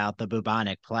think about the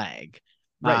bubonic plague.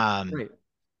 Right, Um, right.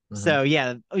 so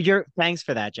yeah, you're thanks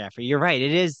for that, Jeffrey. You're right.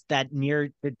 It is that near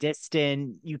the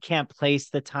distant, you can't place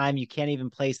the time, you can't even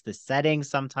place the setting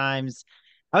sometimes.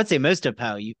 I would say most of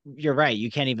Poe, you're right, you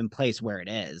can't even place where it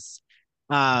is.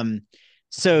 Um,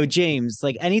 so James,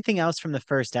 like anything else from the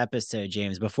first episode,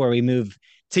 James, before we move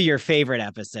to your favorite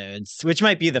episodes, which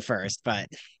might be the first, but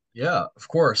Yeah, of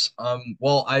course.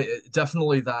 Well, I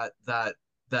definitely that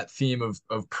theme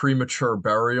of premature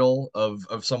burial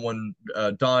of someone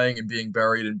dying and being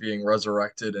buried and being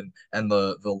resurrected and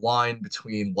the line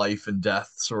between life and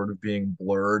death sort of being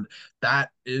blurred. That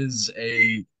is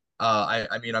a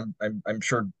I mean I'm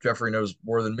sure Jeffrey knows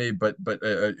more than me, but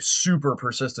a super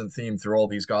persistent theme through all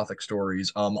these Gothic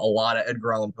stories. A lot of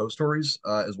Edgar Allan Poe stories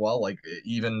as well, like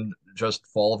even just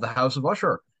Fall of the House of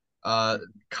Usher. Uh,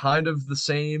 Kind of the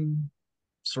same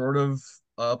sort of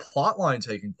plot line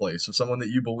taking place of someone that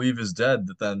you believe is dead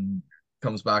that then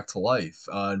comes back to life.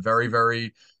 Very,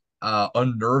 very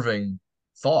unnerving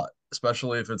thought,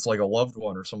 especially if it's like a loved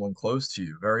one or someone close to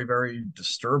you. Very, very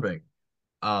disturbing.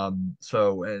 And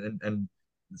so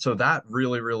that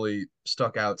really, really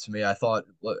stuck out to me. I thought,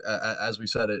 as we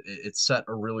said, it set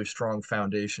a really strong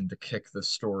foundation to kick this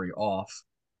story off.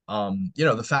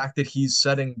 The fact that he's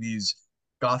setting these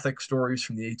Gothic stories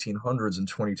from the 1800s in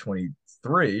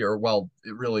 2023, or well,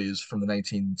 it really is from the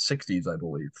 1960s, I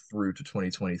believe, through to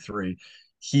 2023.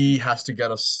 He has to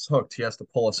get us hooked. He has to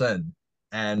pull us in,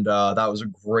 and that was a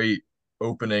great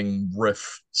opening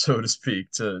riff, so to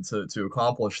speak, to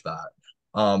accomplish that.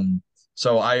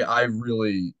 So I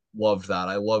really loved that.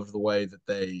 I love the way that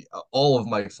they all of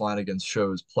Mike Flanagan's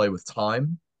shows play with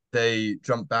time. They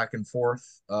jump back and forth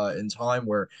in time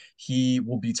where he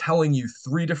will be telling you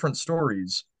three different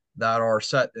stories that are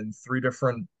set in three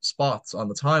different spots on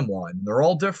the timeline. They're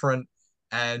all different,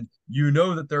 and you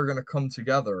know that they're going to come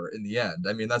together in the end.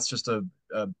 I mean, that's just a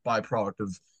byproduct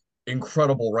of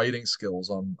incredible writing skills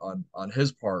on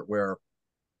his part, where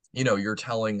you're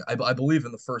telling, I believe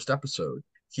in the first episode,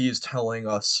 he is telling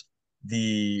us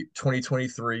the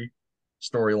 2023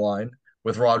 storyline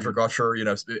with Roderick Mm. Usher,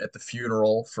 at the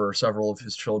funeral for several of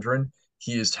his children.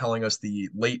 He is telling us the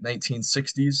late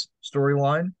 1960s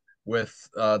storyline with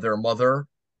their mother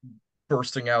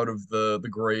bursting out of the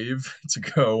grave to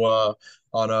go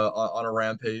on a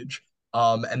rampage.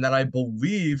 And then I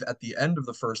believe at the end of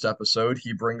the first episode,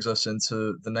 he brings us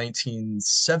into the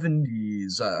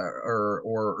 1970s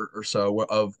or so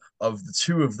of the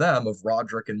two of them, of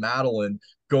Roderick and Madeline,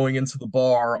 going into the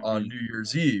bar on Mhm. New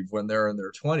Year's Eve when they're in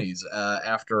their 20s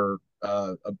after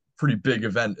a pretty big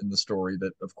event in the story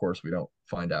that, of course, we don't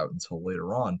find out until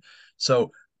later on.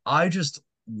 So I just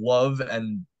love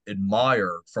and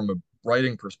admire from a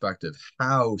writing perspective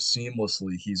how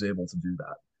seamlessly he's able to do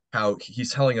that. How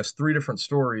he's telling us three different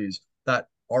stories that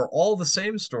are all the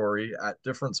same story at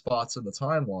different spots in the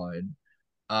timeline.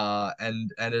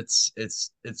 And it's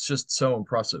just so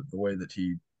impressive the way that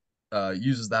he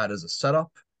uses that as a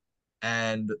setup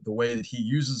and the way that he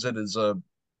uses it as a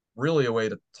really a way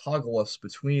to toggle us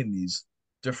between these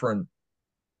different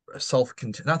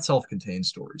self-contained not self-contained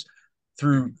stories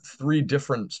through Mhm. three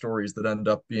different stories that end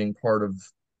up being part of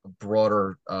a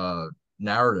broader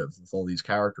narrative with all these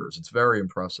characters. It's very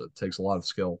impressive. It takes a lot of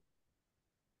skill.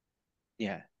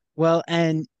 Yeah. Well,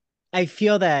 and I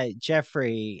feel that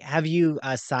Jeffrey, have you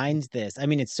assigned this? I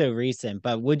mean, it's so recent,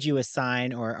 but would you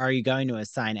assign or are you going to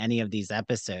assign any of these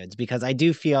episodes? Because I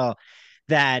do feel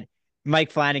that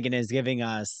Mike Flanagan is giving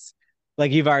us,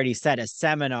 like you've already said, a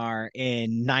seminar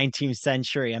in 19th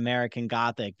century American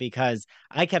Gothic, because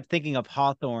I kept thinking of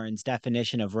Hawthorne's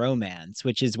definition of romance,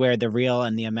 which is where the real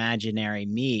and the imaginary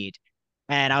meet.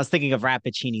 And I was thinking of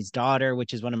Rappaccini's Daughter,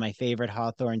 which is one of my favorite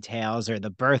Hawthorne tales, or The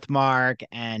Birthmark.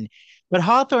 But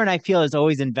Hawthorne, I feel, is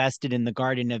always invested in the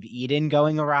Garden of Eden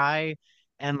going awry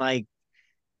and like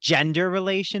gender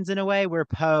relations in a way where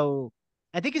Poe,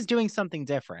 I think, is doing something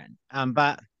different.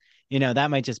 But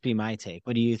that might just be my take.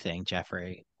 What do you think,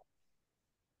 Jeffrey?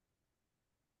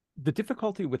 The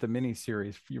difficulty with a mini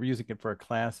series, if you're using it for a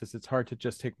class, is it's hard to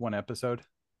just take one episode.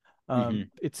 Hmm.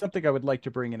 It's something I would like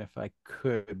to bring in if I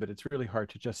could, but it's really hard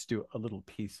to just do a little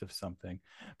piece of something.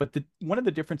 But one of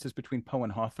the differences between Poe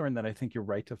and Hawthorne that I think you're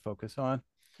right to focus on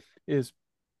is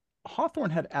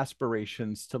Hawthorne had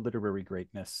aspirations to literary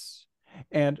greatness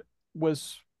and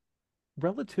was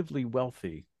relatively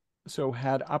wealthy, so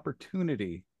had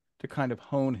opportunity to kind of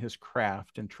hone his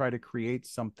craft and try to create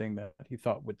something that he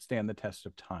thought would stand the test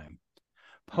of time.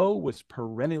 Poe was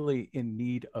perennially in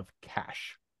need of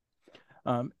cash.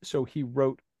 So he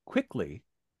wrote quickly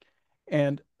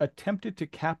and attempted to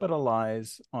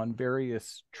capitalize on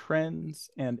various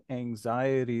trends and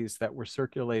anxieties that were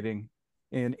circulating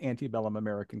in antebellum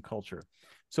American culture.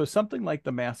 So something like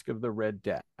The Mask of the Red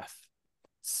Death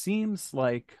seems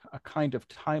like a kind of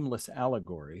timeless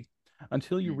allegory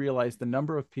until you realize the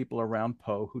number of people around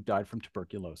Poe who died from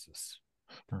tuberculosis,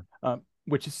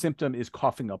 which symptom is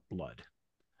coughing up blood.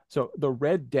 So the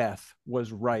Red Death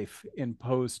was rife in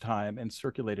Poe's time and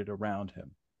circulated around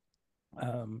him.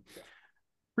 Um,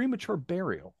 Premature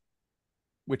burial,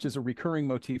 which is a recurring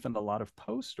motif in a lot of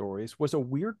Poe stories, was a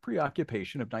weird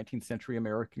preoccupation of 19th century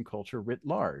American culture writ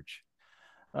large.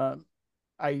 Um,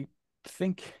 I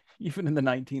think even in the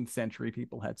 19th century,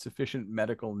 people had sufficient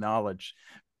medical knowledge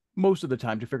most of the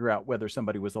time to figure out whether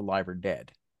somebody was alive or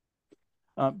dead.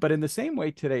 But in the same way,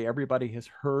 today, everybody has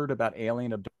heard about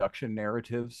alien abduction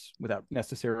narratives without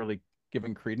necessarily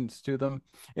giving credence to them.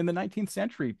 In the 19th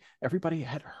century, everybody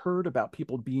had heard about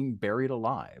people being buried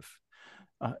alive.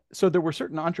 So there were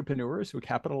certain entrepreneurs who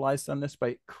capitalized on this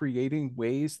by creating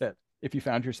ways that if you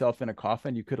found yourself in a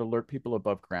coffin, you could alert people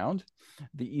above ground.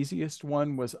 The easiest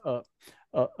one was a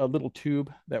little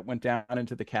tube that went down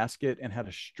into the casket and had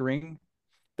a string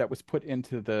that was put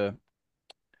into the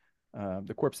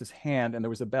corpse's hand, and there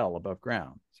was a bell above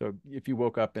ground. So if you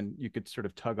woke up and you could sort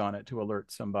of tug on it to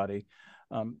alert somebody.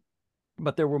 Um,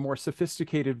 but there were more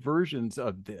sophisticated versions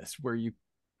of this where you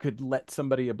could let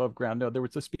somebody above ground know. There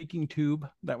was a speaking tube.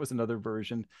 That was another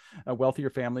version. Wealthier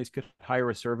families could hire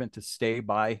a servant to stay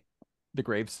by the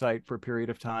gravesite for a period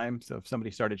of time. So if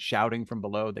somebody started shouting from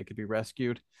below, they could be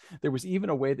rescued. There was even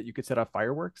a way that you could set off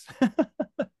fireworks.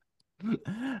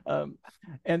 um,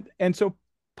 and so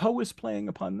Poe is playing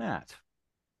upon that.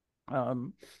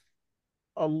 Um,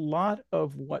 a lot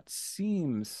of what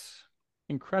seems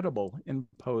incredible in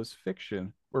Poe's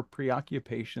fiction were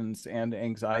preoccupations and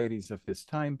anxieties of his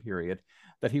time period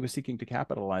that he was seeking to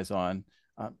capitalize on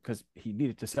because he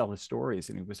needed to sell his stories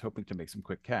and he was hoping to make some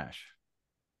quick cash.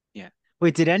 Yeah.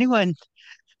 Wait,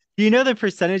 Do you know the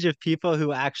percentage of people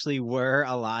who actually were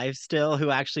alive still,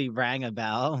 who actually rang a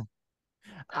bell?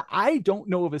 I don't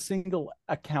know of a single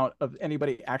account of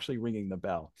anybody actually ringing the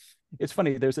bell. It's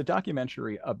funny. There's a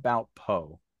documentary about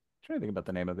Poe. I'm trying to think about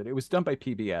the name of it. It was done by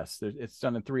PBS. It's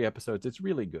done in 3 episodes. It's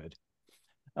really good.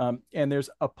 And there's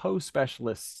a Poe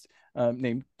specialist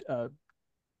named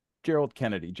Jerry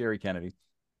Kennedy,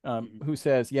 Mhm. who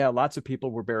says, yeah, lots of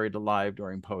people were buried alive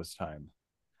during Poe's time.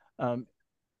 Um,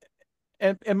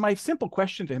 and my simple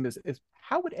question to him is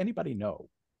how would anybody know?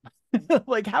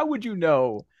 Like, how would you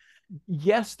know?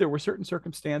 Yes, there were certain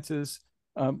circumstances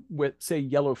with, say,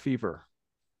 yellow fever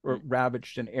or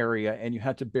ravaged an area, and you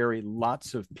had to bury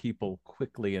lots of people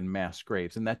quickly in mass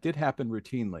graves. And that did happen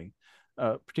routinely,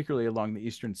 particularly along the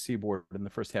eastern seaboard in the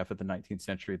first half of the 19th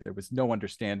century. There was no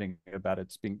understanding about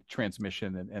its being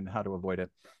transmission and how to avoid it.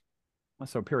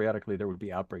 So periodically there would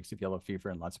be outbreaks of yellow fever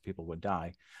and lots of people would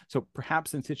die. So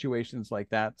perhaps in situations like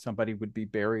that, somebody would be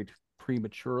buried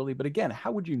prematurely. But again,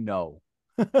 how would you know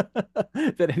that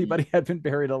Mm. anybody had been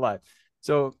buried alive?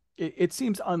 So it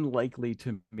seems unlikely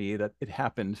to me that it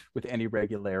happened with any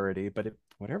regularity, but for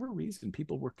whatever reason,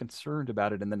 people were concerned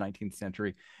about it in the 19th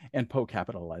century, and Poe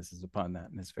capitalizes upon that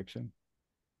in his fiction.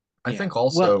 I Yeah. think Well,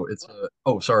 also it's a,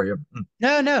 oh, sorry.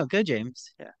 no, no, go,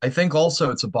 James. Yeah. I think also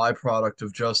it's a byproduct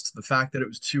of just the fact that it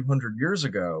was 200 years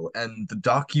ago and the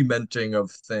documenting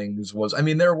of things was, I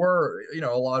mean, there were,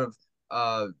 a lot of,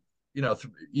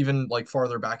 even like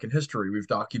farther back in history, we've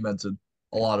documented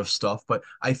a lot of stuff, but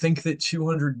I think that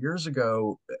 200 years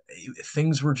ago,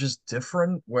 things were just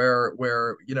different where,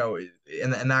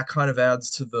 and that kind of adds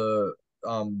to the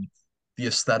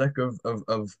aesthetic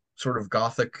of sort of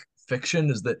Gothic fiction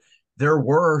is that there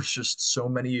were just so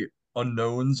many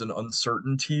unknowns and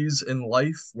uncertainties in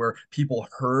life where people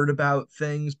heard about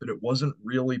things, but it wasn't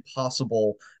really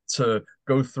possible to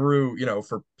go through,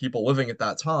 for people living at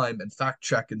that time and fact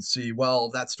check and see, well,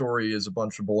 that story is a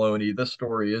bunch of baloney, this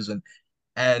story isn't.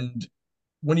 And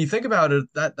when you think about it,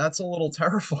 that's a little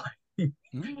terrifying.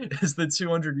 Mm, Is that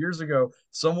 200 years ago,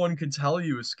 someone could tell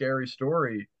you a scary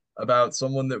story about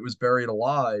someone that was buried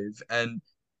alive, and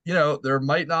there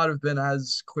might not have been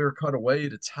as clear cut a way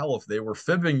to tell if they were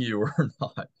fibbing you or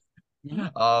not,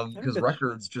 mm. I think because that's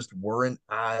records just weren't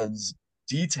as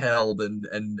detailed and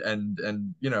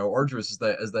arduous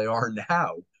as they are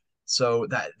now. So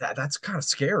that's kind of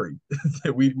scary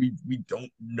that we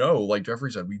don't know. Like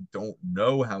Jeffrey said, we don't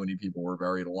know how many people were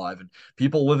buried alive, and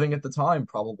people living at the time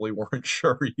probably weren't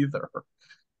sure either.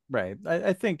 right.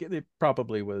 I think it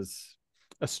probably was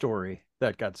a story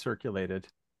that got circulated,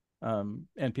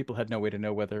 and people had no way to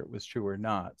know whether it was true or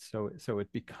not. So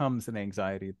it becomes an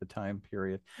anxiety at the time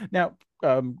period. Now,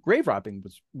 grave robbing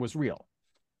was real.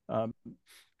 Um,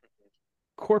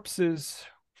 Corpses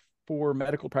for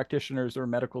medical practitioners or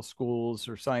medical schools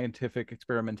or scientific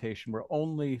experimentation were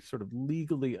only sort of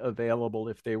legally available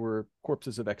if they were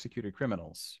corpses of executed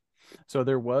criminals. So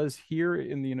there was here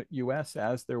in the US,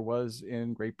 as there was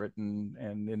in Great Britain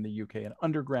and in the UK, an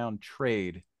underground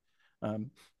trade,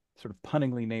 um, sort of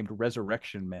punningly named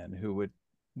resurrection men, who would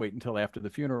wait until after the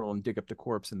funeral and dig up the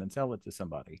corpse and then sell it to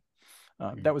somebody.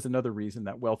 That was another reason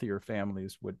that wealthier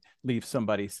families would leave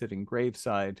somebody sitting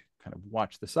graveside, kind of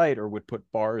watch the site, or would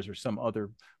put bars or some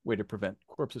other way to prevent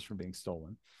corpses from being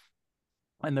stolen.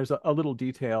 And there's a little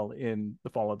detail in The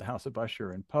Fall of the House of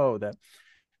Usher and Poe that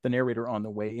the narrator on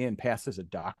the way in passes a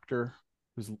doctor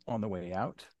who's on the way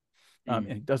out, and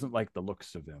he doesn't like the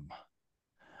looks of him.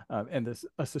 And there's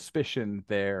a suspicion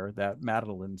there that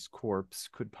Madeline's corpse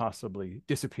could possibly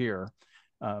disappear,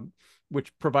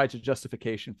 which provides a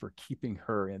justification for keeping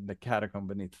her in the catacomb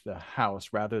beneath the house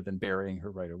rather than burying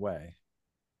her right away.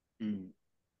 Mm.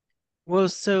 Well,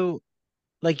 so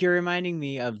like you're reminding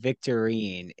me of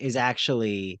Victorine is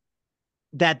actually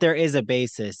that there is a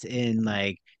basis in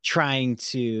like trying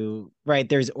to, right,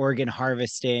 there's organ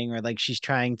harvesting, or like she's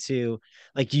trying to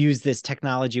like use this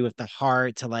technology with the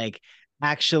heart to like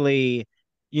actually,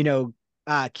 you know,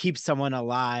 keep someone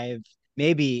alive,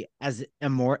 maybe as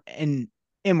in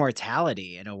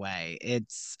immortality in a way.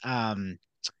 It's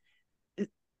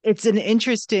an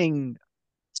interesting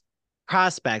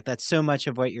prospect that so much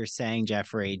of what you're saying,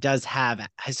 Jeffrey, does have a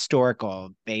historical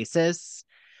basis,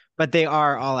 but they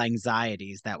are all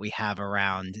anxieties that we have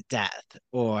around death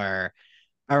or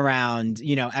around,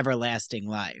 everlasting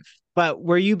life. But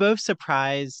were you both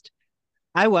surprised?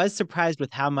 I was surprised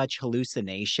with how much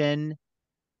hallucination.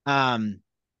 Um,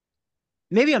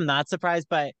 Maybe I'm not surprised,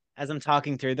 but as I'm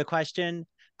talking through the question,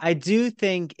 I do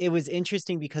think it was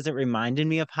interesting because it reminded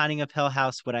me of Haunting of Hill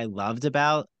House. What I loved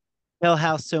about Hill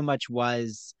House so much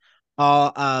was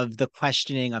all of the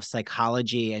questioning of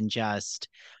psychology and just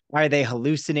Are they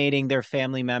hallucinating their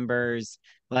family members?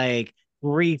 Like,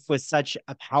 grief was such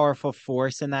a powerful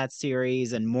force in that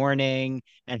series, and mourning,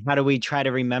 and how do we try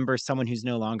to remember someone who's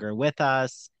no longer with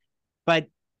us? But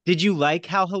did you like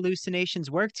how hallucinations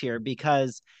worked here?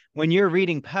 Because when you're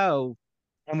reading Poe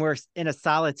and we're in a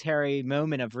solitary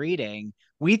moment of reading,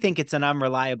 we think it's an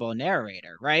unreliable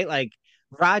narrator, right? Like,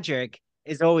 Roderick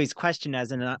is always questioned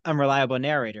as an unreliable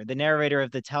narrator, the narrator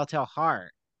of the Telltale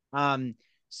Heart. Um,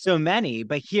 so many,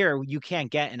 but here you can't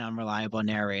get an unreliable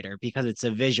narrator because it's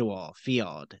a visual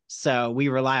field. So we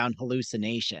rely on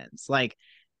hallucinations. Like,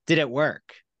 did it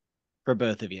work for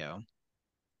both of you?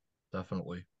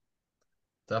 Definitely.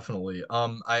 Definitely.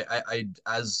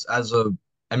 As a,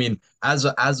 I mean, as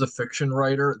a fiction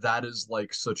writer, that is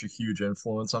like such a huge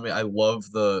influence on me. I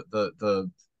love the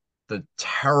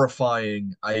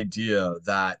terrifying idea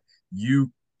that you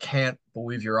can't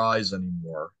believe your eyes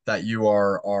anymore, that you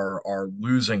are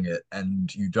losing it,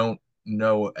 and you don't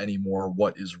know anymore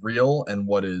what is real and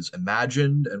what is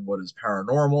imagined and what is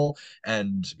paranormal.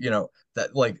 And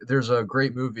that, like, there's a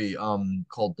great movie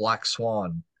called Black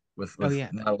Swan Oh with yeah.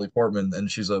 Natalie Portman,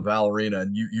 and she's a ballerina,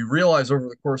 and you realize over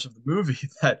the course of the movie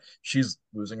that she's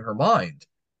losing her mind.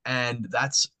 And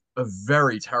that's a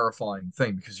very terrifying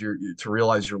thing, because to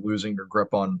realize you're losing your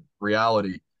grip on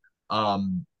reality.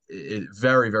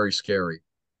 Very, very scary.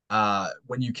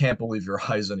 When you can't believe your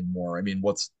eyes anymore. I mean,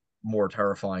 what's more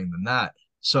terrifying than that?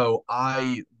 So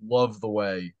I love the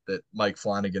way that Mike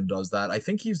Flanagan does that. I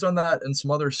think he's done that in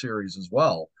some other series as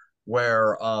well,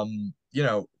 where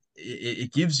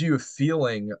it gives you a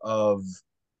feeling of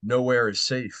nowhere is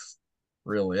safe,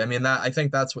 really. I mean, that I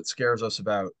think that's what scares us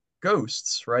about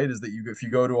ghosts, right? Is that if you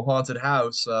go to a haunted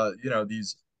house,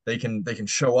 these they can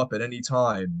show up at any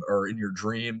time, or in your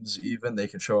dreams. Even they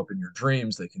can show up in your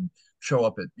dreams. They can show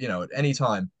up at any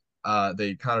time.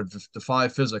 They kind of defy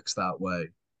physics that way.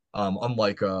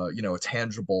 Unlike a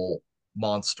tangible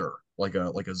monster like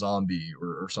a zombie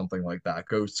or something like that.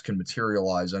 Ghosts can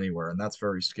materialize anywhere, and that's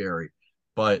very scary.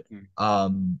 But Mm.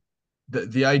 um,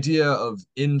 the idea of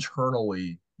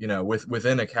internally,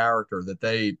 within a character, that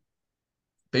they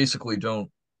basically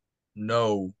don't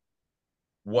know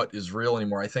what is real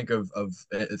anymore. I think of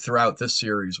throughout this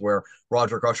series, where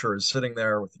Roderick Usher is sitting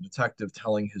there with the detective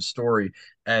telling his story,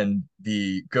 and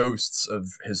the ghosts of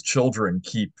his children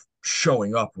keep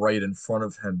showing up right in front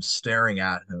of him, staring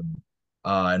at him,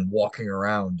 and walking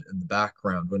around in the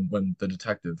background when the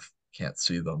detective can't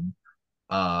see them.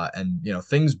 And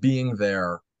things being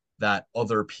there that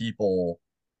other people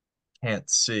can't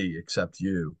see except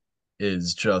you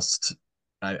is just,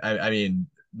 I mean,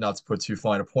 not to put too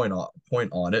fine a point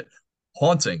on it,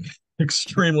 haunting,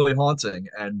 extremely haunting,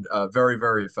 and very,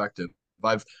 very effective.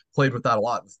 I've played with that a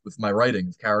lot with my writing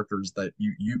of characters that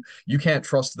you can't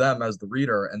trust them as the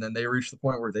reader, and then they reach the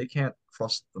point where they can't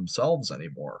trust themselves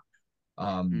anymore.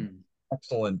 Um, Mm.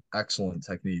 Excellent, excellent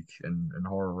technique in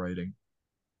horror writing.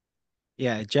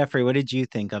 Yeah, Jeffrey, what did you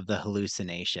think of the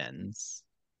hallucinations?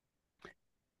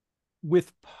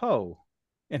 With Poe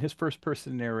and his first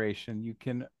person narration, you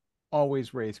can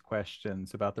always raise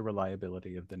questions about the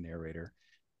reliability of the narrator.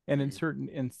 And in Mm. certain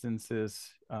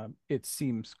instances, it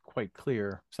seems quite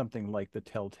clear, something like the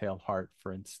Telltale Heart,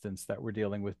 for instance, that we're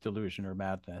dealing with delusion or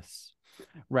madness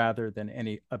rather than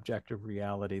any objective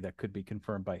reality that could be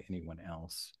confirmed by anyone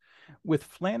else. With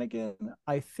Flanagan,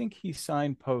 I think he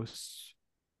signposts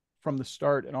from the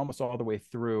start and almost all the way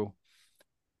through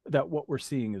that what we're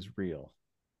seeing is real.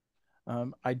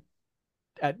 I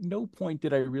At no point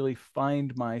did I really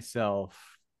find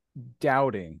myself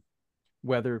doubting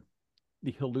whether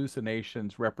the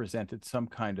hallucinations represented some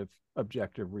kind of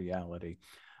objective reality.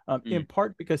 In Mm.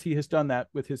 part because he has done that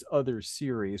with his other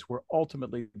series, where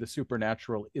ultimately the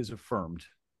supernatural is affirmed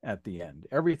at the end.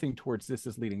 Everything towards this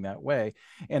is leading that way.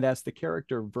 And as the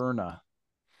character Verna,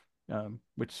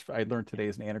 which I learned today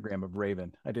is an anagram of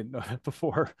Raven. I didn't know that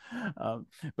before.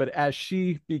 But as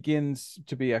she begins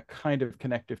to be a kind of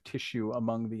connective tissue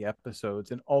among the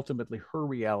episodes, and ultimately her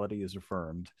reality is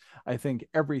affirmed, I think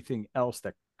everything else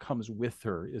that comes with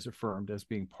her is affirmed as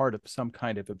being part of some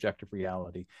kind of objective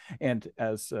reality. And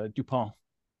as Dupont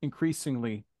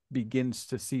increasingly begins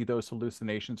to see those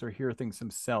hallucinations or hear things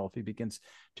himself, he begins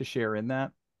to share in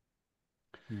that.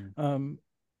 Mm. Um,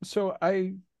 so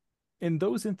in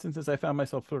those instances, I found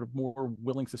myself sort of more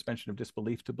willing suspension of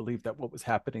disbelief to believe that what was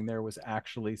happening there was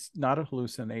actually not a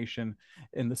hallucination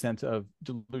in the sense of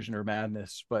delusion or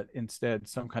madness, but instead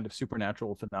some kind of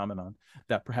supernatural phenomenon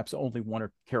that perhaps only one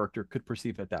character could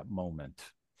perceive at that moment.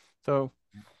 So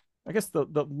I guess the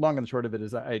long and the short of it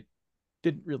is I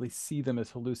didn't really see them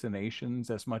as hallucinations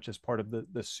as much as part of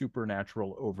the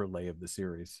supernatural overlay of the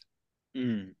series.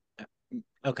 Mm,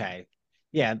 okay.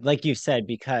 Yeah, like you said,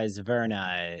 because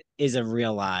Verna is a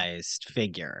realized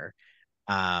figure.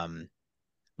 Um,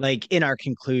 like in our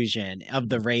conclusion of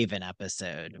the Raven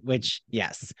episode, which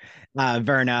yes,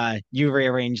 Verna, you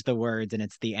rearrange the words and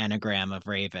it's the anagram of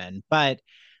Raven. But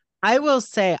I will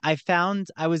say I found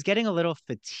I was getting a little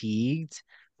fatigued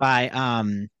by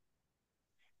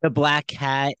the black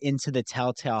cat into the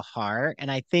telltale heart. And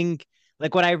I think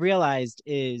like what I realized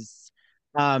is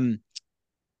um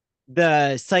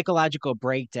the psychological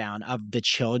breakdown of the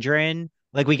children.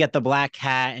 Like we get the black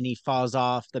cat and he falls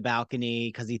off the balcony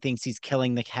because he thinks he's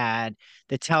killing the cat.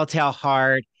 The telltale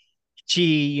heart,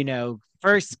 she,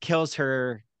 first kills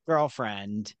her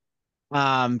girlfriend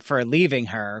for leaving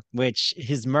her, which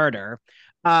is murder.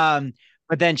 Um,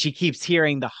 but then she keeps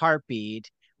hearing the heartbeat,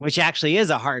 which actually is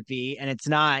a heartbeat, and it's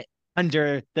not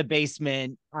under the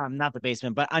basement, not the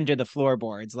basement, but under the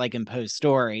floorboards, like in Poe's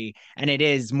story, and it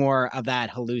is more of that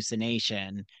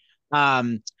hallucination.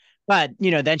 Um, but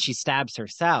then she stabs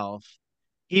herself.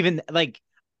 Even like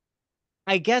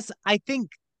I guess I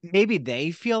think maybe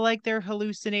they feel like they're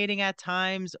hallucinating at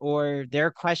times or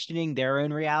they're questioning their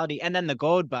own reality. And then the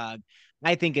gold bug,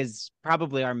 I think, is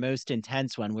probably our most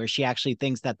intense one, where she actually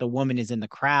thinks that the woman is in the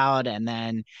crowd and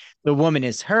then the woman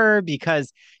is her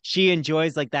because she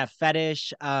enjoys like that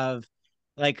fetish of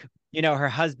like, her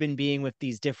husband being with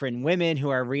these different women who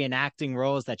are reenacting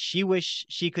roles that she wish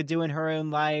she could do in her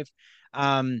own life.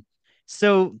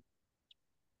 So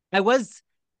I was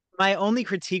my only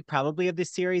critique probably of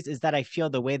this series is that I feel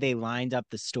the way they lined up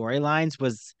the storylines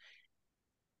was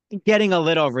getting a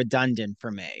little redundant for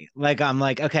me. Like I'm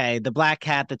like, okay, the black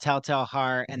cat, the telltale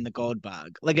heart, and the gold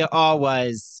bug. Like it all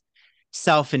was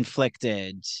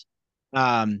self-inflicted,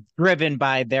 driven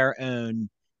by their own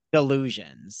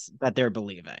delusions that they're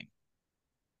believing.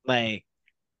 Like,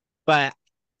 but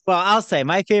well, I'll say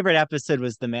my favorite episode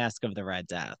was The Mask of the Red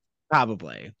Death,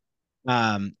 probably.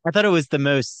 I thought it was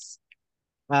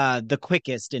the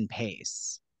quickest in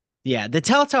pace. Yeah, the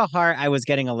Telltale Heart, I was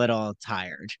getting a little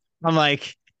tired. I'm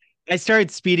like, I started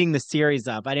speeding the series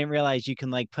up. I didn't realize you can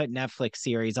like put Netflix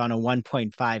series on a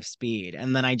 1.5 speed,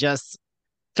 and then I just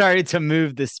started to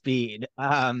move the speed.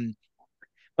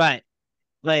 But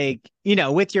like,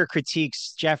 with your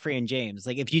critiques, Jeffrey and James,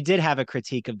 like if you did have a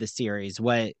critique of the series,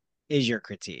 what is your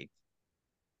critique?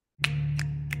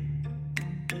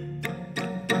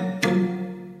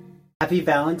 Happy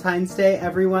Valentine's Day,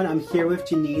 everyone. I'm here with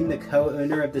Janine, the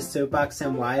co-owner of the Soapbox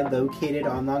NY, located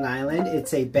on Long Island.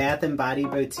 It's a bath and body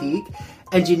boutique.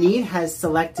 And Janine has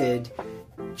selected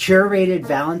curated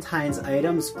Valentine's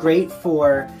items great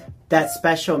for that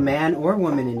special man or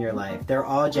woman in your life. They're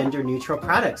all gender neutral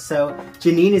products. So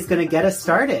Janine is going to get us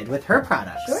started with her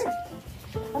products. Sure.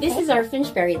 This is our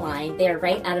Finchberry line. They are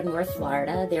right out of North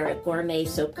Florida. They're a gourmet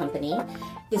soap company.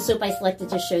 The soap I selected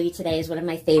to show you today is one of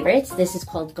my favorites. This is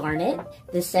called Garnet.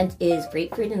 The scent is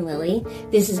grapefruit and lily.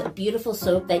 This is a beautiful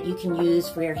soap that you can use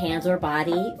for your hands or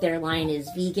body. Their line is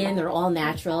vegan. They're all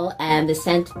natural. And the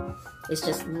scent is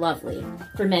just lovely.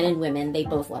 For men and women, they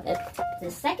both love it.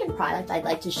 The second product I'd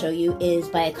like to show you is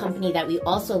by a company that we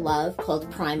also love called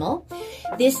Primal.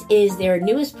 This is their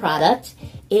newest product.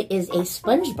 It is a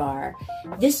sponge bar.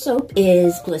 This soap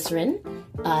is glycerin,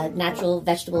 natural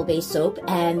vegetable-based soap,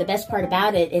 and the best part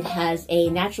about it, it has a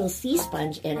natural sea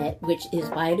sponge in it, which is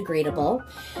biodegradable.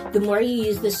 The more you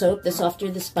use the soap, the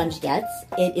softer the sponge gets.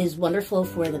 It is wonderful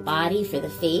for the body, for the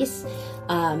face.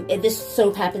 This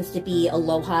soap happens to be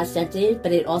Aloha scented,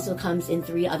 but it also comes in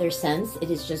 3 other scents. It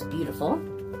is just beautiful.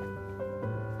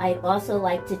 I'd also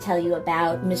like to tell you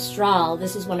about Mistral.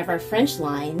 This is one of our French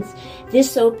lines.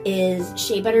 This soap is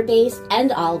shea butter based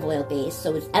and olive oil based,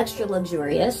 so it's extra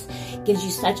luxurious. Gives you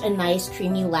such a nice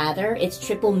creamy lather. It's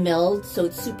triple milled, so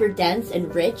it's super dense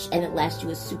and rich, and it lasts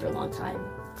you a super long time.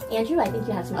 Andrew, I think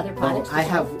you have some other products. I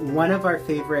have one of our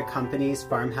favorite companies,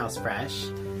 Farmhouse Fresh,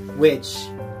 which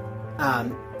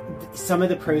some of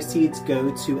the proceeds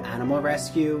go to animal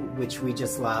rescue, which we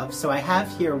just love. So I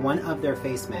have here one of their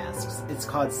face masks. It's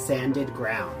called Sanded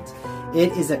Ground.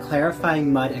 It is a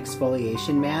clarifying mud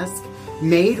exfoliation mask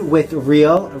made with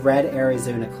real red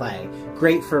Arizona clay.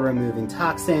 Great for removing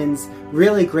toxins,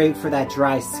 really great for that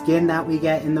dry skin that we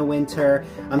get in the winter.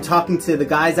 I'm talking to the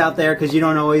guys out there because you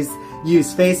don't always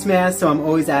use face masks, so I'm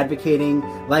always advocating,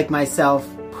 like myself,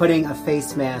 putting a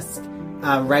face mask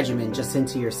regimen just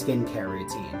into your skincare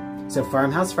routine. So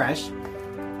Farmhouse Fresh.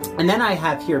 And then I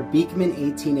have here Beekman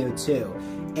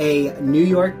 1802, a New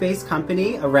York-based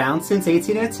company around since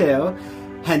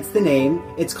 1802, hence the name.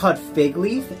 It's called Fig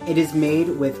Leaf. It is made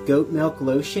with goat milk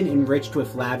lotion enriched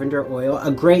with lavender oil,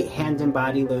 a great hand and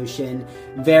body lotion,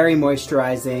 very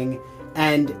moisturizing.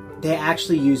 And they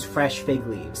actually use fresh fig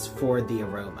leaves for the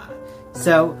aroma.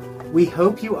 So we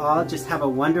hope you all just have a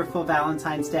wonderful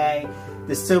Valentine's Day.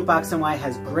 The Soapbox NY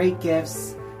has great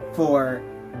gifts for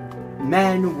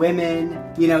men, women,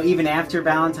 even after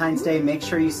Valentine's Day. Make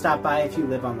sure you stop by if you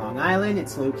live on Long Island.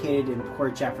 It's located in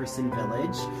Port Jefferson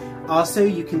Village. Also,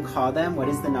 you can call them. What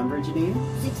is the number, Janine?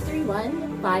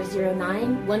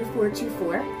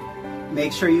 631-509-1424.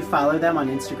 Make sure you follow them on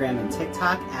Instagram and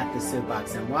TikTok at the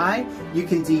Soapbox NY. You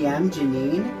can DM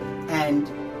Janine, and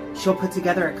she'll put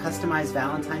together a customized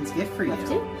Valentine's gift for you. Love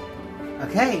to.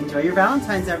 Okay, enjoy your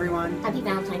Valentine's, everyone. Happy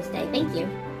Valentine's Day. Thank you.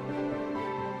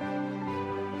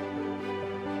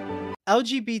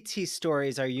 LGBT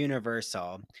stories are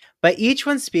universal, but each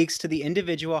one speaks to the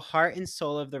individual heart and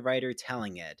soul of the writer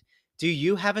telling it. Do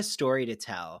you have a story to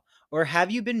tell? Or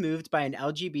have you been moved by an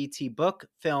LGBT book,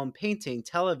 film, painting,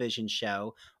 television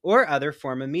show, or other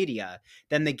form of media?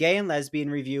 Then the Gay and Lesbian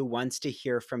Review wants to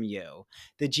hear from you.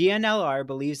 The GNLR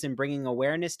believes in bringing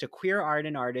awareness to queer art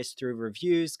and artists through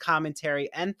reviews, commentary,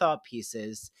 and thought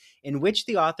pieces in which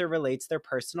the author relates their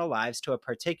personal lives to a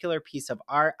particular piece of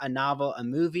art, a novel, a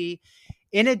movie.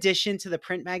 In addition to the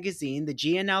print magazine, the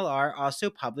GNLR also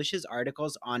publishes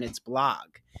articles on its blog.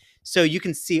 So you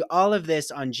can see all of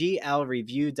this on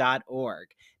glreview.org.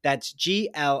 That's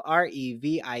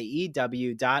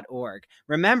glreview.org.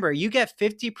 Remember, you get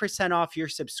 50% off your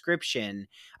subscription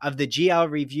of the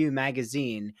GL Review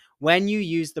magazine when you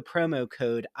use the promo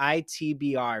code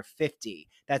ITBR50.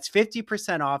 That's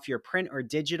 50% off your print or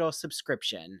digital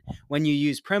subscription when you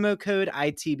use promo code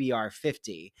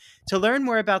ITBR50. To learn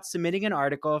more about submitting an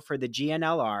article for the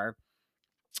GNLR,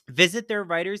 visit their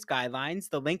writer's guidelines.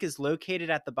 The link is located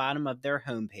at the bottom of their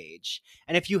homepage.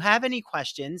 And if you have any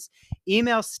questions,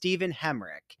 email Stephen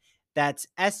Hemrick. That's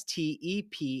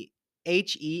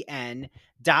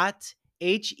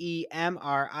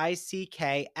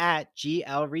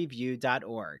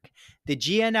STEPHEN.HEMRICK@glreview.org. The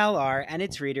GNLR and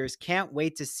its readers can't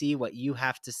wait to see what you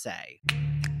have to say.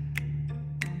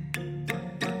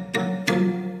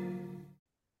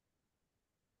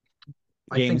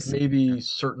 I think maybe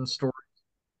certain stories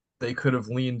they could have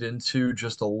leaned into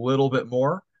just a little bit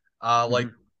more. Like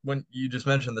when you just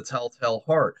mentioned the Telltale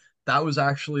Heart, that was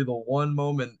actually the one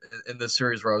moment in this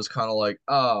series where I was kind of like,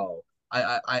 oh,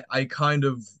 I kind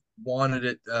of wanted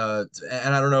it,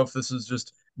 and I don't know if this is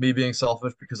just me being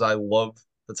selfish because I love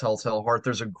the Telltale Heart.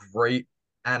 There's a great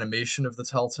animation of the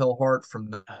Telltale Heart from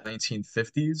the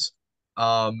 1950s,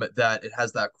 that it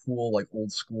has that cool like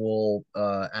old school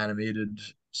animated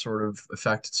sort of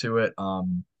effect to it.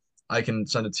 I can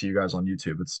send it to you guys on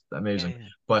YouTube. It's amazing. Yeah.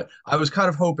 But I was kind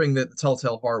of hoping that the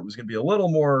Telltale Heart was going to be a little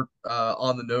more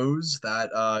on the nose, that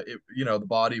the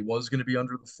body was going to be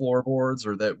under the floorboards,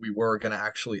 or that we were going to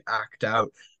actually act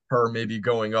out her maybe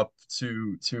going up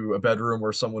to a bedroom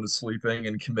where someone is sleeping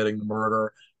and committing the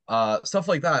murder. Stuff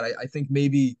like that. I think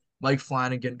maybe Mike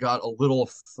Flanagan got a little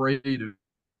afraid of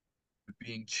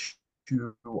being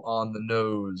too on the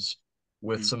nose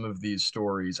with some of these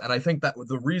stories. And I think that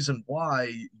the reason why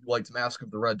you liked Mask of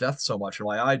the Red Death so much, and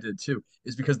why I did too,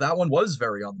 is because that one was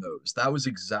very on nose. That was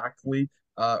exactly,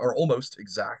 or almost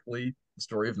exactly, the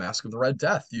story of Mask of the Red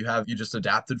Death. You just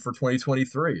adapted for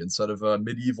 2023. Instead of a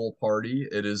medieval party,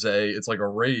 it's like a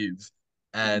rave.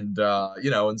 And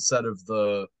instead of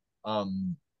the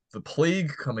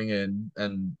plague coming in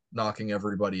and knocking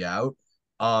everybody out,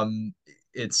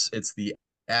 it's the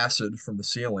acid from the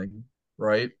ceiling,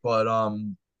 right? But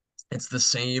it's the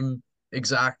same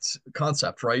exact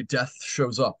concept, right? Death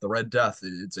shows up, the Red Death.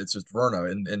 It's just Verna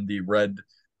in the red,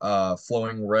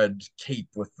 flowing red cape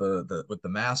with the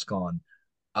mask on,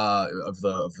 of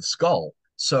the skull.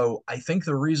 So I think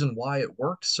the reason why it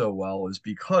worked so well is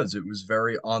because it was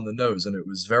very on the nose, and it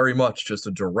was very much just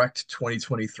a direct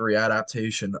 2023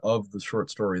 adaptation of the short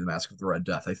story The Mask of the Red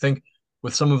Death. I think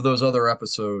with some of those other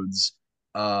episodes,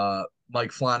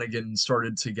 Mike Flanagan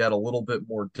started to get a little bit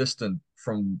more distant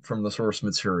from the source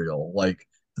material. Like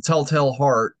the Telltale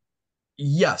Heart,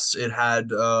 yes, it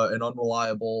had an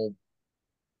unreliable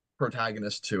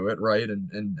protagonist to it, right?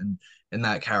 And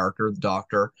that character, the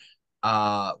doctor,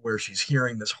 where she's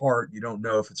hearing this heart, you don't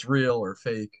know if it's real or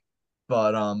fake.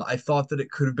 But I thought that it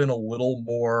could have been a little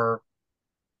more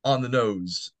on the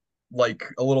nose, like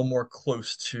a little more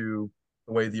close to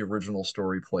the way the original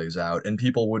story plays out, and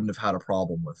people wouldn't have had a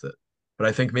problem with it. But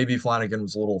I think maybe Flanagan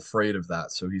was a little afraid of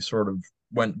that, so he sort of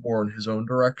went more in his own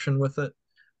direction with it.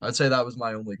 I'd say that was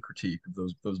my only critique of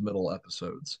those middle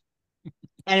episodes.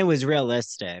 And it was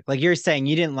realistic. Like you're saying,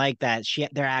 you didn't like that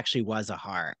there actually was a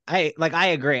heart. I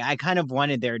agree. I kind of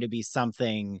wanted there to be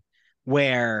something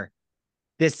where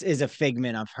this is a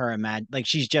figment of her like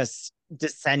she's just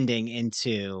descending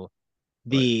into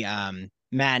Right. the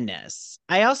madness.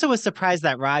 I also was surprised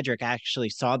that Roderick actually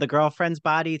saw the girlfriend's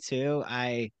body too.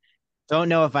 I don't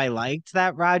know if I liked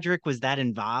that Roderick was that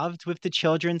involved with the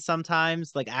children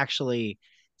sometimes, like actually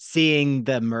seeing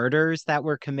the murders that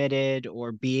were committed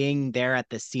or being there at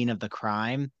the scene of the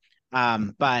crime.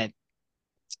 But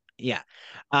yeah.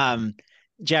 Um,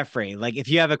 Jeffrey, like if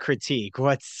you have a critique,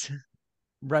 what's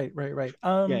Right, right, right.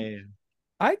 yeah,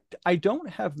 yeah, I don't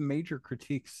have major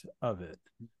critiques of it.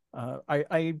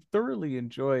 I thoroughly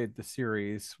enjoyed the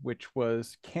series, which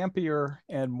was campier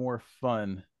and more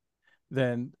fun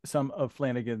than some of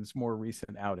Flanagan's more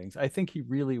recent outings. I think he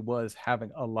really was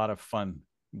having a lot of fun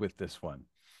with this one.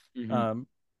 yeah. Um,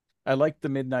 I liked the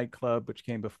Midnight Club, which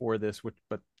came before this, which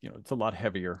but it's a lot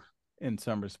heavier in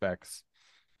some respects.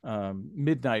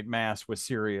 Midnight Mass was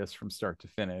serious from start to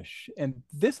finish, and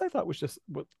this I thought was just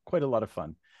quite a lot of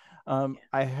fun.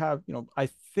 I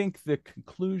think the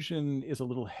conclusion is a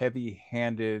little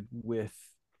heavy-handed with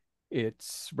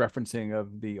its referencing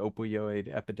of the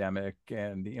opioid epidemic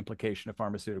and the implication of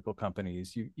pharmaceutical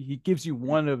companies. He gives you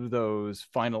one of those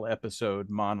final episode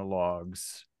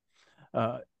monologues,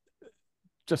 uh,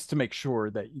 just to make sure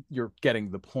that you're getting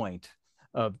the point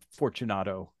of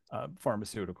Fortunato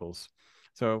Pharmaceuticals.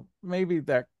 So maybe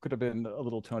that could have been a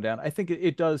little toned down. I think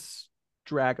it does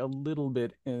drag a little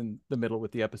bit in the middle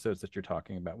with the episodes that you're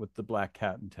talking about, with the Black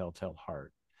Cat and Telltale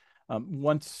Heart.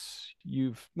 Once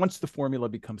the formula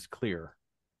becomes clear,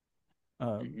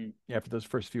 Mhm. after those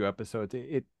first few episodes,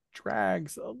 it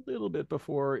drags a little bit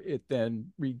before it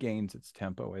then regains its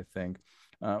tempo, I think.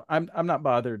 I'm not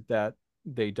bothered that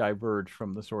they diverge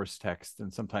from the source text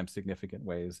in sometimes significant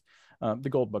ways. The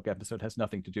Gold Bug episode has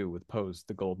nothing to do with Poe's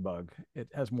The Gold Bug.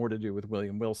 It has more to do with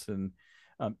William Wilson,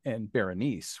 and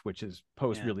Berenice, which is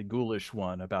Poe's Yeah. really ghoulish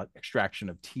one about extraction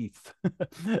of teeth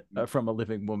from a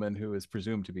living woman who is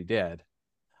presumed to be dead.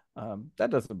 That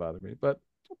doesn't bother me. But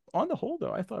on the whole,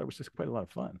 though, I thought it was just quite a lot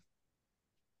of fun.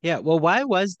 Yeah, well, why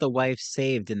was the wife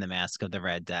saved in the Mask of the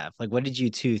Red Death? Like, what did you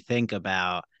two think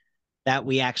about that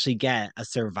we actually get a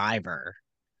survivor?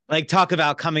 Like, talk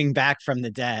about coming back from the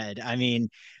dead. I mean,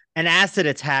 an acid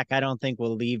attack, I don't think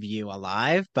will leave you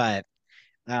alive, but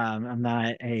I'm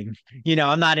not I'm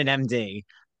not an MD.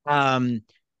 Um,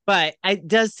 but it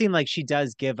does seem like she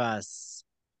does give us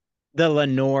the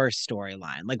Lenore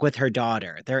storyline, like with her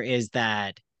daughter. There is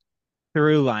that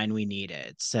through line we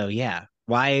needed. So yeah,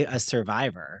 why a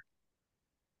survivor?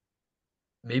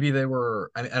 Maybe they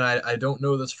were, and I don't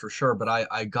know this for sure, but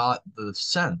I got the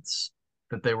sense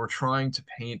that they were trying to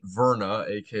paint Verna,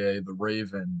 aka the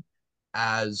Raven,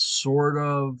 as sort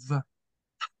of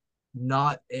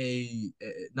not a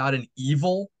not an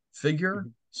evil figure,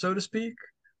 Mhm. so to speak,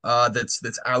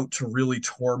 that's out to really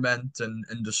torment and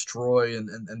destroy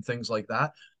and things like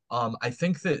that. I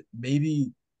think that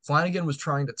maybe Flanagan was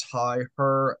trying to tie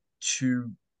her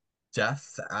to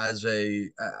death as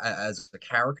a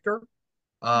character,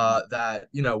 Mhm. that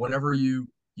whenever you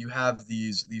have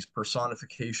these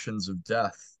personifications of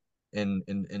death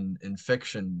in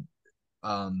fiction,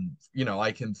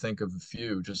 I can think of a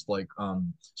few, just like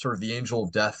sort of the Angel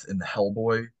of Death in the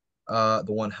Hellboy, the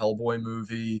one Hellboy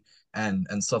movie,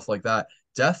 and stuff like that.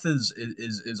 Death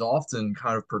is often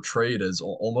kind of portrayed as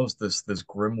almost this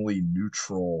grimly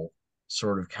neutral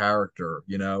sort of character,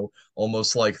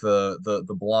 almost like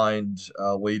the blind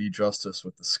Lady Justice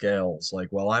with the scales. Like,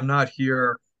 well, I'm not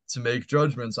here to make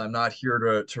judgments. I'm not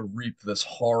here to reap this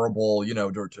horrible,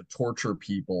 to torture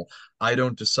people. I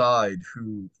don't decide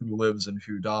who lives and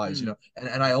who dies, Mm.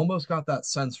 and I almost got that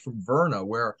sense from Verna,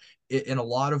 where in a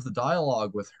lot of the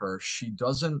dialogue with her, she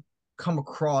doesn't come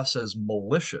across as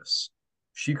malicious.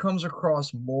 She comes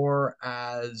across more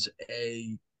as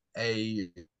a, a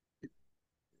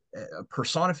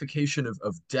personification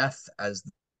of death as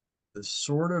the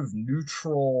sort of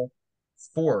neutral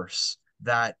force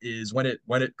that is, when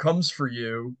it comes for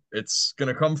you, it's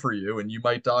gonna come for you, and you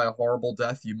might die a horrible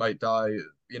death, you might die,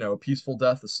 a peaceful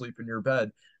death asleep in your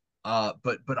bed.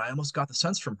 But I almost got the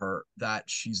sense from her that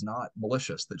she's not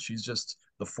malicious, that she's just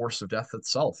the force of death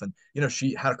itself. And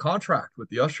she had a contract with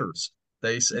the Ushers.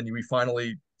 And we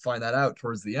finally find that out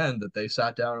towards the end, that they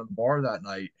sat down in the bar that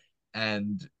night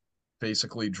and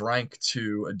basically drank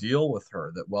to a deal with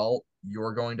her that, well,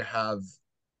 you're going to have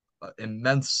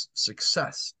immense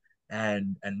success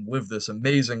and live this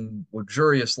amazing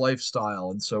luxurious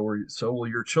lifestyle, and so will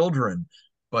your children,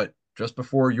 but just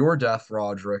before your death,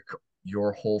 Roderick,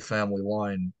 your whole family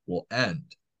line will end.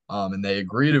 And they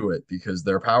agree to it because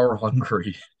they're power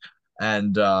hungry.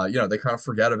 And they kind of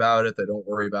forget about it, they don't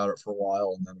worry about it for a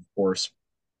while, and then of course,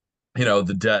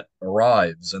 the debt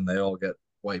arrives and they all get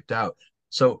wiped out.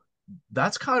 So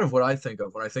that's kind of what I think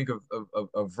of when I think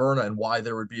of Verna and why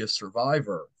there would be a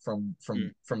survivor from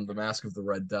the Mask of the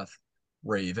Red Death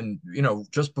rave. And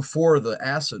just before the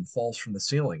acid falls from the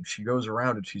ceiling, she goes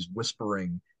around and she's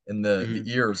whispering in the Mm-hmm.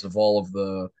 ears of all of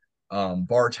the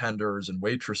bartenders and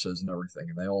waitresses and everything,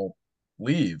 and they all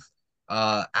leave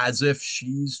as if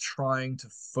she's trying to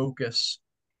focus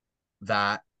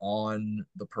that on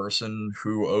the person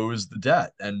who owes the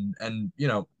debt. And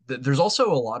there's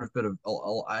also a lot of bit of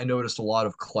I noticed a lot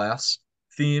of class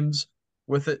themes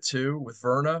with it too. With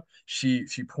Verna, she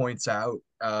points out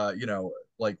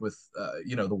like with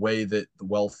the way that the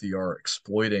wealthy are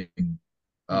exploiting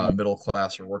Mm-hmm. middle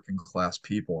class or working class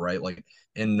people, right? Like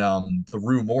in the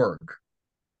Rue Morgue,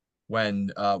 when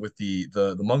with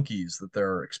the monkeys that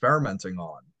they're experimenting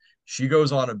on, she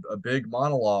goes on a big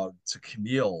monologue to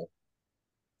Camille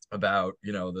about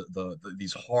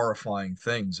these horrifying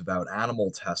things about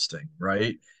animal testing,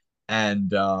 right?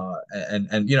 And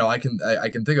I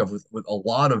can think of with a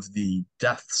lot of the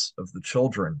deaths of the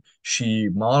children, she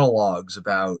monologues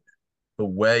about the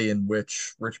way in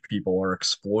which rich people are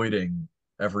exploiting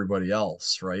everybody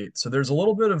else, right? So there's a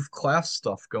little bit of class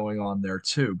stuff going on there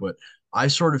too, but I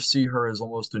sort of see her as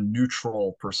almost a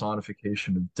neutral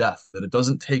personification of death, that it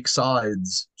doesn't take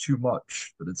sides too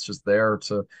much, that it's just there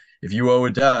to, if you owe a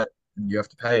debt and you have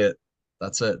to pay it,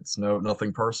 that's it. It's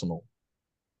nothing personal.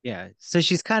 Yeah. So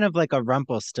she's kind of like a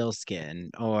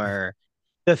Rumpelstiltskin or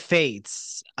the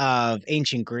Fates of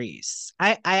ancient Greece.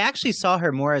 I actually saw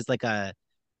her more as like a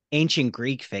ancient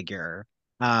Greek figure.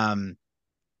 Um,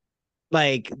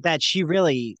 like that she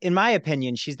really, in my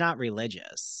opinion, she's not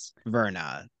religious,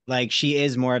 Verna. Like she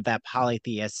is more of that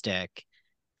polytheistic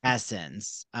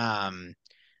essence.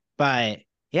 But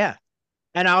yeah.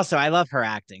 And also I love her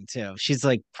acting too. She's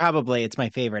like probably it's my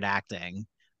favorite acting.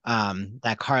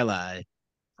 That Carla,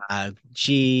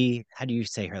 she how do you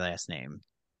say her last name?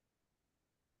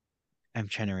 I'm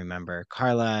trying to remember.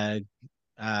 Carla,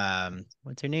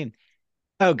 what's her name?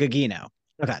 Oh, Gugino.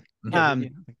 Okay. Yeah,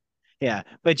 Um, yeah.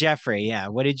 But Jeffrey, yeah,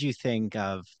 what did you think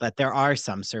of that there are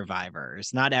some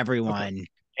survivors? Not okay. everyone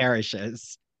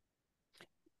perishes.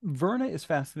 Verna is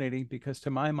fascinating because, to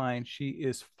my mind, she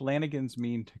is Flanagan's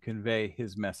mean to convey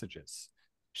his messages.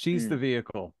 She's the Mm,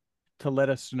 vehicle to let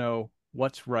us know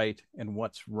what's right and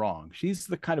what's wrong. She's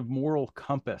the kind of moral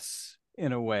compass,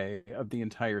 in a way, of the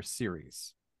entire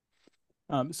series.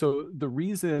 So the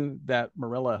reason that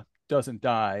Morella doesn't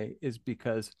die is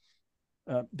because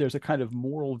there's a kind of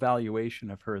moral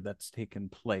valuation of her that's taken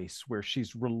place where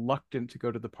she's reluctant to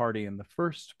go to the party in the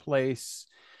first place.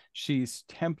 She's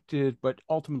tempted, but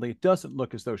ultimately it doesn't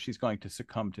look as though she's going to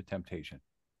succumb to temptation.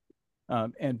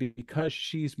 And because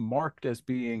she's marked as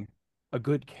being a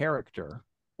good character,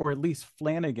 or at least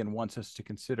Flanagan wants us to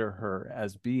consider her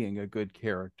as being a good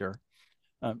character,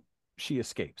 um, she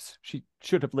escapes. She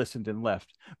should have listened and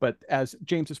left. But as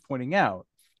James is pointing out,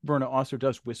 Verna also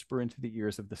does whisper into the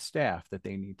ears of the staff that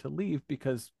they need to leave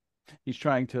because he's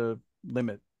trying to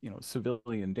limit,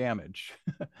 civilian damage.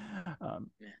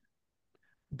 um,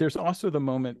 there's also the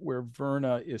moment where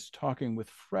Verna is talking with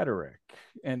Frederick,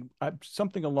 and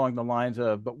something along the lines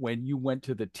of, "But when you went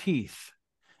to the teeth,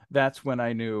 that's when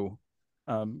I knew,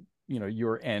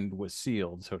 your end was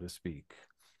sealed, so to speak."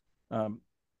 Um,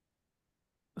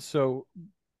 so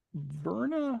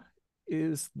Verna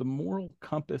is the moral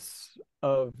compass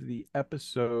of the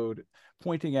episode,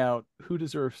 pointing out who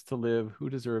deserves to live, who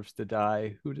deserves to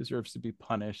die, who deserves to be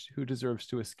punished, who deserves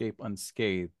to escape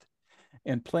unscathed.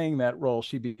 And playing that role,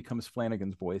 she becomes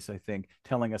Flanagan's voice, I think,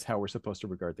 telling us how we're supposed to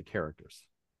regard the characters.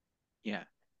 yeah.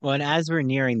 Well, and as we're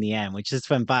nearing the end, which just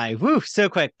went by, whoo, so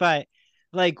quick, but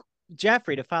like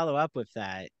Jeffrey, to follow up with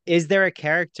that, is there a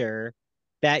character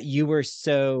that you were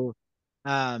so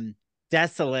um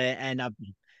desolate and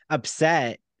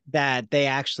upset that they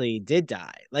actually did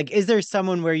die? Like, is there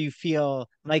someone where you feel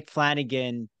like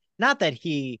Flanagan, not that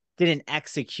he didn't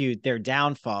execute their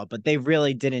downfall, but they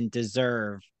really didn't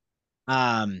deserve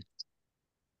um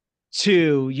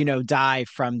to, die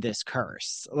from this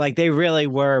curse? Like they really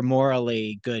were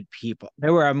morally good people. They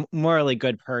were a morally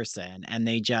good person and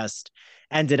they just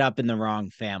ended up in the wrong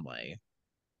family.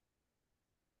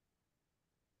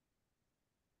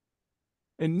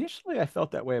 Initially, I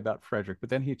felt that way about Frederick, but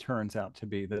then he turns out to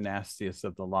be the nastiest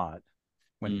of the lot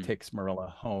when he Mm, takes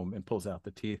Marilla home and pulls out the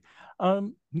teeth.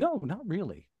 No, not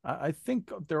really. I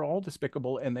think they're all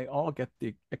despicable and they all get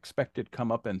the expected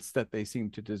comeuppance that they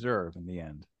seem to deserve in the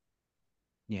end.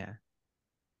 yeah.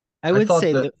 I I would thought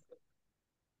say that that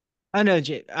I know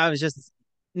I was just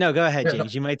No, go ahead, Yeah, no.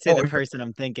 James. You might say Oh, the person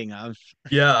I'm thinking of.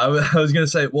 yeah. I was gonna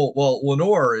say,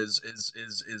 Lenore is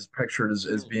pictured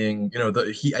as being,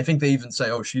 I think they even say,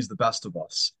 oh, she's the best of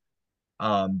us,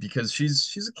 because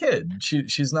she's a kid.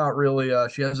 She's not really,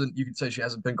 she hasn't, you could say she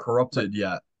hasn't been Right. corrupted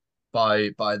yet by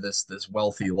this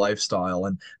wealthy lifestyle,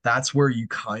 and that's where you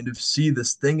kind of see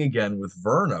this thing again with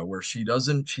Verna, where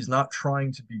she's not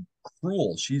trying to be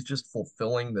cruel. She's just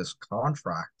fulfilling this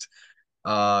contract.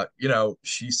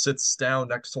 She sits down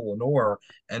next to Lenore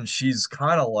and she's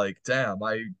kind of like, damn,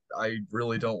 I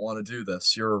really don't want to do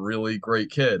this. You're a really great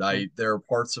kid. Right. There are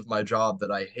parts of my job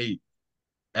that I hate.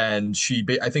 And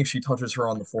I think she touches her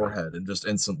on the forehead and just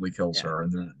instantly kills Yeah. her.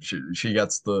 And then she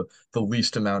gets the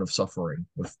least amount of suffering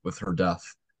with her death.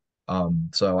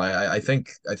 So I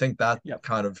think that Yep.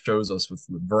 kind of shows us with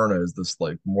Verna is this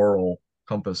like moral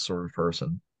compass sort of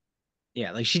person.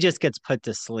 Yeah, like she just gets put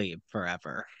to sleep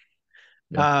forever.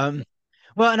 Yeah. Um,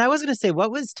 well, and I was gonna say,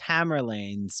 what was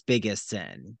Tamerlane's biggest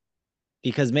sin?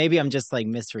 Because maybe I'm just like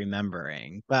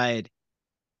misremembering, but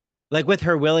like with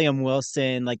her William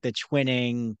Wilson, like the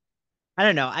twinning, I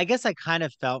don't know. I guess I kind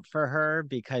of felt for her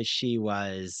because she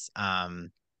was uh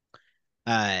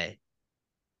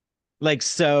like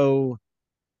so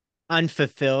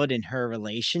unfulfilled in her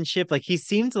relationship. Like he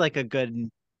seemed like a good,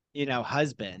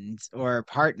 husband or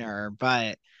partner,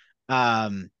 but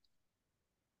um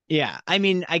yeah, I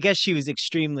mean, I guess she was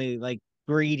extremely like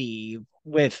greedy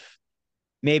with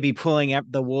maybe pulling up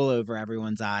the wool over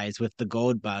everyone's eyes with the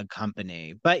gold bug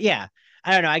company. But yeah,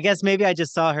 I don't know. I guess maybe I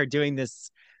just saw her doing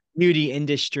this beauty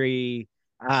industry.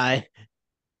 Uh,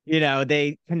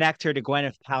 they connect her to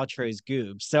Gwyneth Paltrow's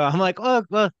Goop. So I'm like, oh,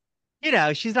 well,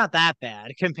 she's not that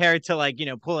bad compared to like,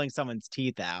 pulling someone's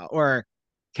teeth out or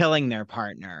killing their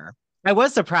partner. I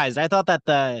was surprised. I thought that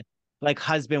the like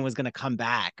husband was going to come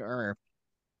back or,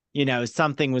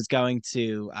 something was going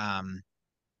to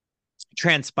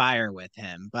transpire with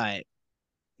him. But,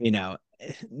 you know,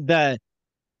 the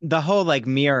the whole like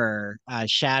mirror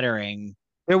shattering,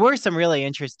 there were some really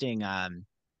interesting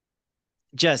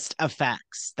just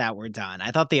effects that were done.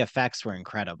 I thought the effects were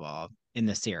incredible in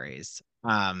the series.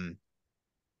 But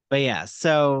yeah,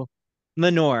 so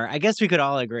Lenore, I guess we could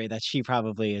all agree that she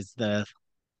probably is the,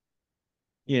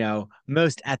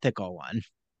 most ethical one.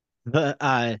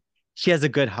 The she has a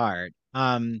good heart.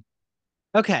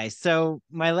 Okay, so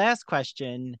my last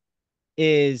question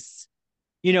is,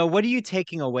 what are you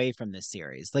taking away from this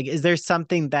series? Like, is there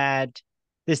something that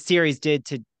this series did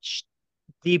to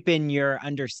deepen your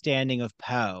understanding of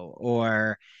Poe,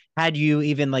 or had you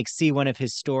even like see one of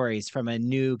his stories from a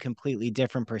new, completely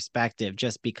different perspective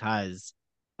just because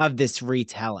of this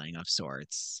retelling of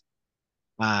sorts?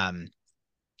 Um,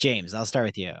 James, I'll start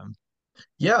with you.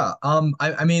 Yeah,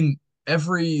 I mean,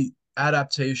 every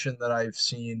adaptation that I've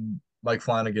seen Mike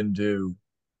Flanagan do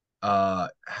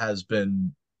has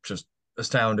been just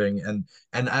astounding, and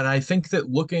I think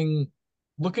that looking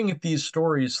at these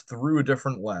stories through a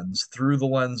different lens, through the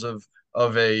lens of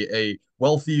a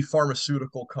wealthy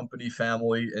pharmaceutical company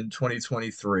family in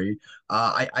 2023,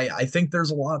 I think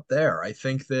there's a lot there. I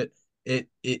think that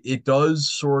it does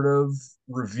sort of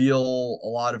reveal a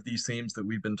lot of these themes that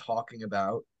we've been talking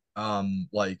about,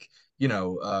 like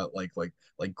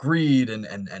like greed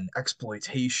and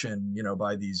exploitation,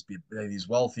 by these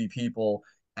wealthy people,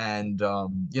 and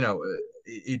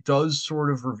it does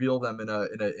sort of reveal them in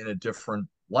a different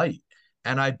light.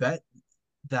 And I bet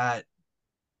that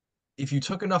if you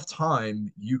took enough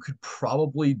time, you could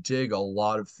probably dig a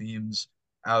lot of themes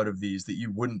out of these that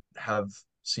you wouldn't have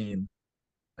seen.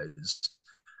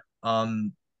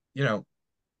 Um, you know,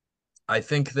 I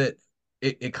think that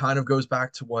it kind of goes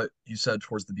back to what you said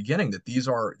towards the beginning, that these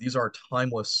are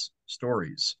timeless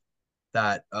stories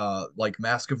that like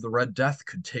Mask of the Red Death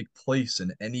could take place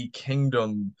in any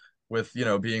kingdom with,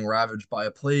 being ravaged by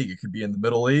a plague. It could be in the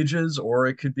Middle Ages or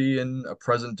it could be in a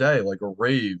present day, like a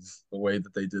rave, the way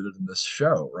that they did it in this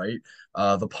show, right?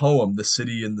 The poem, The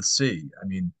City in the Sea. I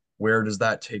mean, where does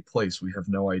that take place? We have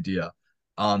no idea.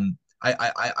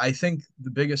 I think the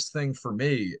biggest thing for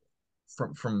me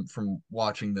from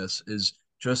watching this is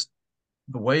just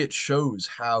the way it shows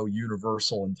how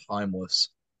universal and timeless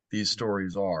these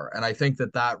stories are. And I think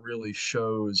that that really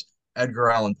shows Edgar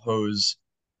Allan Poe's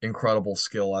incredible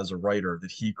skill as a writer,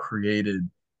 that he created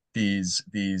these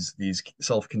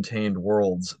self-contained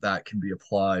worlds that can be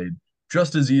applied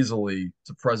just as easily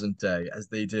to present day as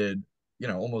they did,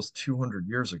 almost 200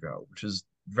 years ago, which is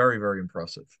very, very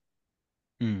impressive.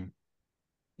 Hmm.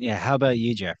 Yeah, how about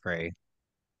you, Jeffrey?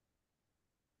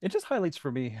 It just highlights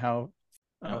for me how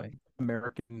Oh, uh,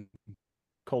 American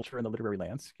culture and the literary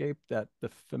landscape that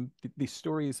these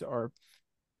stories are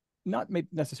not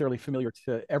necessarily familiar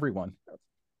to everyone,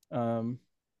 um,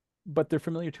 but they're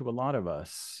familiar to a lot of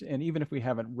us. And even if we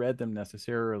haven't read them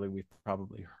necessarily, we've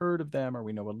probably heard of them or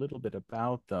we know a little bit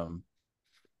about them.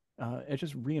 It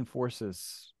just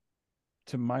reinforces,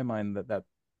 to my mind, that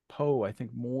Poe, I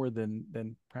think, more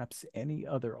than perhaps any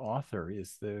other author,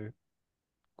 is the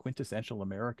quintessential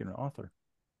American author.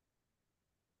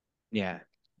 Yeah.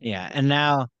 Yeah. And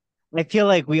now I feel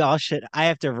like we all should, I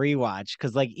have to rewatch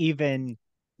because, like, even,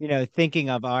 thinking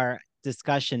of our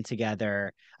discussion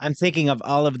together, I'm thinking of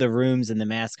all of the rooms in the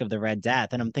Mask of the Red Death.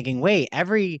 And I'm thinking, wait,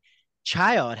 every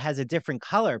child has a different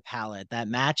color palette that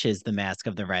matches the Mask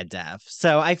of the Red Death.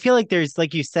 So I feel like there's,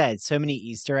 like you said, so many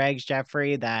Easter eggs,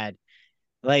 Jeffrey, that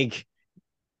like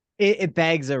it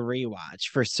begs a rewatch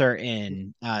for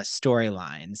certain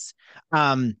storylines.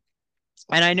 Um,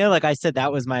 and I know, like I said,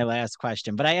 that was my last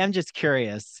question, but I am just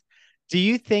curious. Do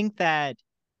you think that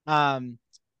um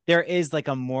there is like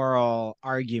a moral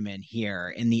argument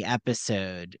here in the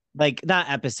episode? Like not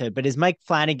episode, but is Mike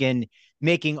Flanagan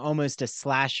making almost a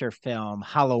slasher film,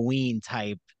 Halloween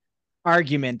type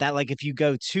argument that, like, if you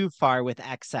go too far with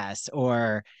excess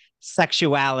or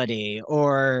sexuality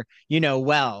or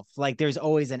wealth, like there's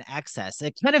always an excess?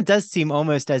 It kind of does seem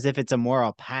almost as if it's a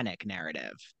moral panic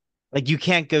narrative. Like you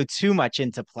can't go too much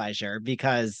into pleasure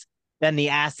because then the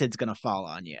acid's gonna fall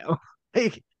on you.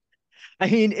 Like, I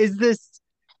mean, is this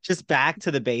just back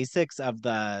to the basics of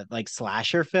the like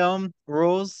slasher film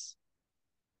rules?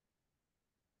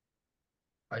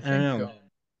 I I don't think know.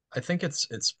 I think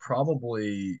it's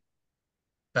probably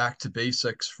back to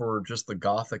basics for just the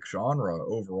Gothic genre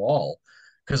overall.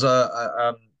 Because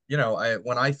I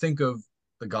when I think of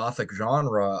the Gothic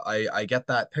genre, I get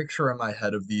that picture in my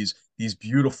head of these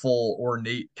beautiful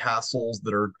ornate castles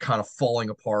that are kind of falling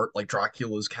apart, like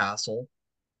Dracula's castle,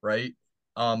 right?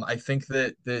 I think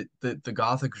that the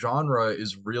Gothic genre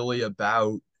is really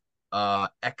about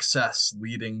excess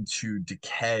leading to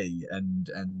decay and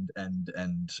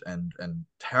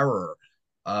terror.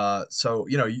 So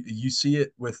you see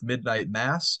it with Midnight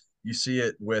Mass, you see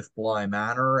it with Bly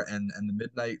Manor and the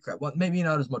Midnight. Well, maybe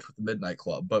not as much with the Midnight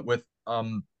Club, but with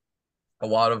a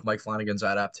lot of Mike Flanagan's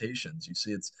adaptations. You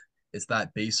see, it's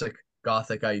that basic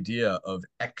Gothic idea of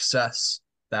excess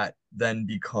that then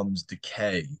becomes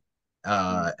decay,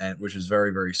 Mm. and which is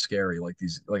very, very scary. Like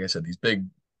these, like I said, these big,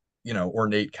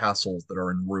 ornate castles that are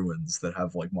in ruins that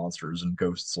have like monsters and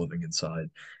ghosts living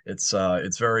inside. It's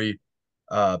very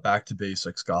back to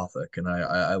basics Gothic, and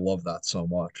I love that so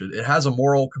much. It has a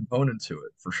moral component to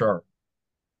it for sure.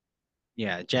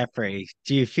 Yeah, Jeffrey,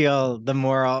 do you feel the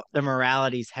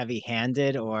morality's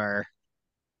heavy-handed, or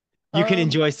you can Um,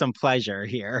 enjoy some pleasure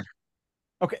here?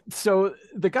 Okay, so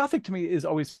the Gothic to me is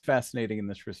always fascinating in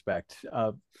this respect.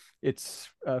 It's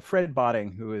Fred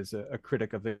Botting, who is a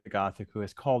critic of the Gothic, who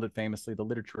has called it famously the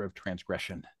literature of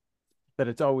transgression. That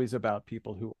it's always about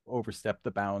people who overstep the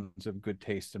bounds of good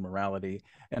taste and morality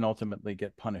and ultimately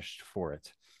get punished for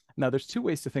it. Now, there's two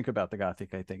ways to think about the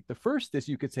Gothic, I think. The first is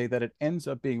you could say that it ends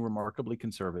up being remarkably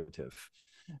conservative,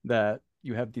 that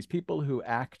you have these people who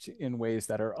act in ways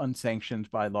that are unsanctioned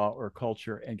by law or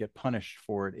culture and get punished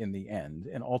for it in the end.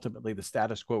 And ultimately, the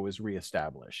status quo is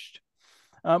reestablished.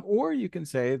 Or you can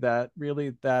say that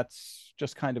really that's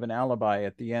just kind of an alibi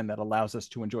at the end that allows us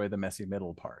to enjoy the messy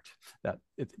middle part. That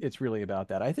it's really about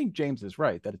that. I think James is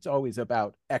right that it's always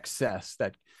about excess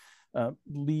that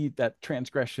that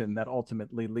transgression that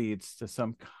ultimately leads to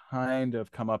some kind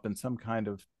of come up and some kind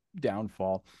of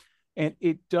downfall. And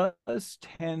it does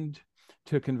tend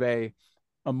to convey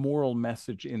a moral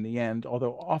message in the end,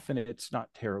 although often it's not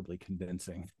terribly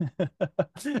convincing.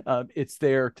 It's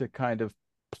there to kind of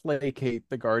placate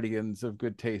the guardians of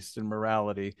good taste and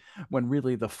morality when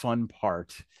really the fun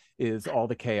part is all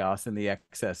the chaos and the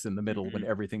excess in the middle when Mhm.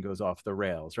 everything goes off the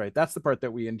rails, right? That's the part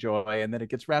that we enjoy. And then it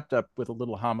gets wrapped up with a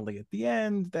little homily at the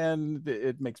end. Then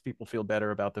it makes people feel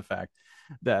better about the fact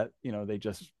that, they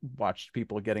just watched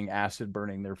people getting acid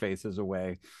burning their faces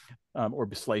away, or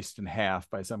be sliced in half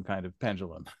by some kind of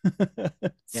pendulum. Yeah,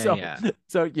 so, yeah.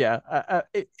 so yeah,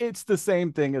 it's the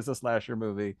same thing as a slasher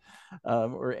movie,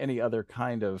 or any other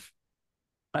kind of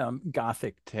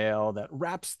Gothic tale that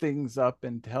wraps things up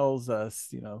and tells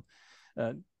us,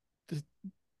 uh, just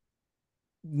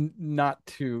not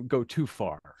to go too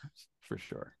far, for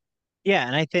sure. Yeah,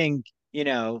 and I think,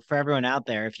 for everyone out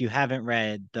there, if you haven't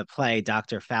read the play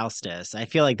Dr. Faustus, I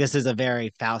feel like this is a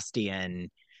very Faustian,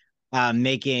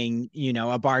 making,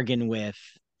 a bargain with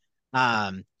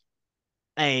um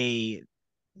a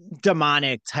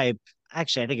demonic type.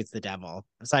 Actually, I think it's the devil,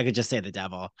 so I could just say the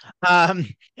devil. I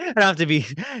don't have to be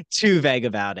too vague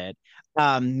about it.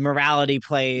 morality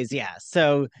plays. Yeah.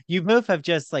 So you both have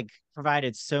just like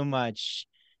provided so much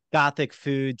Gothic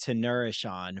food to nourish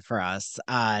on for us.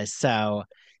 So,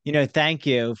 thank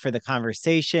you for the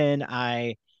conversation.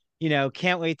 I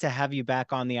can't wait to have you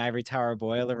back on the Ivory Tower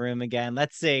Boiler Room again.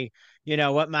 Let's see,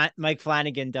 what Mike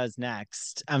Flanagan does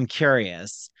next. I'm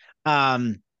curious.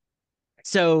 Um,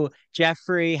 so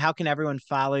Jeffrey, how can everyone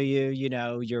follow you?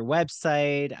 Your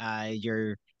website,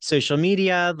 your social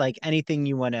media, like anything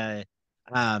you want to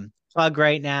plug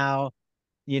right now,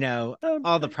 Um,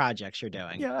 all the projects you're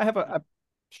doing. yeah, I have a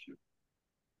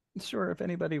sure. If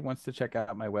anybody wants to check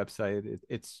out my website,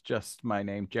 it's just my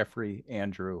name,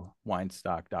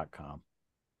 jeffreyandrewweinstock.com.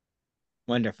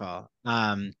 Wonderful.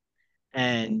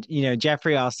 And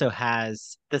Jeffrey also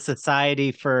has the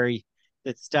Society for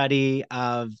the Study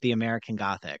of the American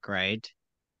Gothic, right?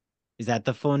 Is that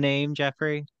the full name,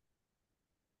 Jeffrey?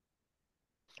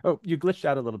 Oh, you glitched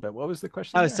out a little bit. What was the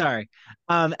question Oh, there? sorry.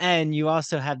 And you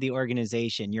also have the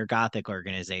organization, your Gothic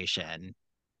organization,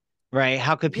 right?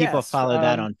 How could people Yes. follow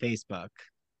that on Facebook?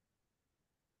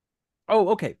 Oh,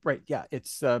 okay, right. Yeah,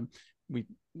 it's we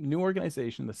new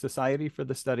organization, the Society for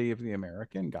the Study of the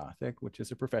American Gothic, which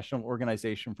is a professional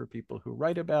organization for people who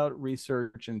write about,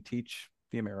 research, and teach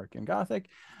the American Gothic.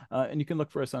 And you can look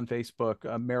for us on Facebook.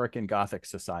 American Gothic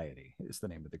Society is the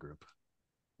name of the group.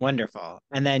 Wonderful.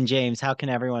 And then James, how can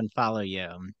everyone follow you?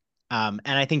 And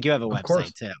I think you have a Of website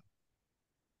course. too.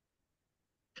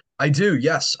 I do,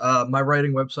 yes. My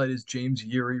writing website is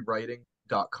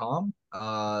jamesyearywriting.com.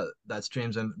 That's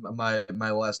James, and my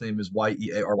last name is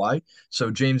Yeary. So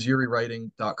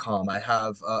jamesyearywriting.com. I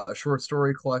have a short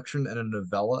story collection and a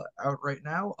novella out right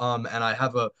now. And I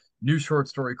have a new short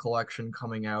story collection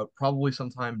coming out probably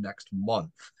sometime next month.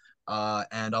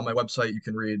 And on my website, you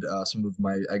can read some of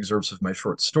my excerpts of my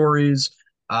short stories.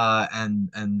 And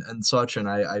such, and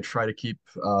I try to keep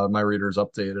my readers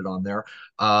updated on there.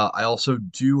 I also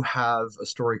do have a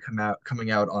story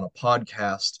coming out on a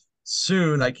podcast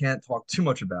soon. I can't talk too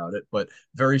much about it, but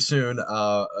very soon,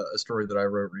 a story that I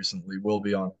wrote recently will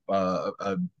be on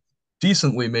a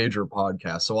decently major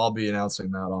podcast. So I'll be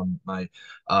announcing that on my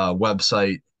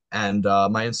website. And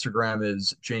my Instagram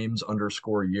is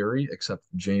James_Yeary, except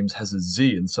James has a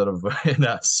Z instead of an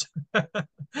S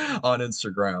on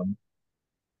Instagram.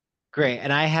 Great.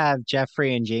 And I have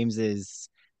Jeffrey and James's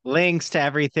links to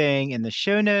everything in the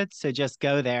show notes. So just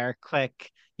go there,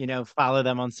 click, follow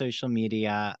them on social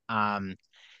media.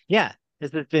 Yeah,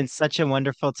 this has been such a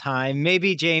wonderful time.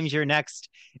 Maybe James, your next,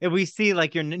 if we see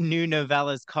like your new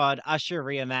novella is called Usher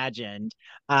Reimagined,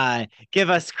 give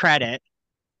us credit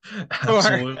for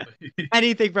Absolutely.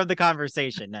 anything from the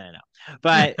conversation. No, no, no.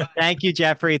 But thank you,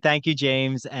 Jeffrey. Thank you,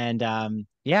 James. And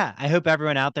yeah, I hope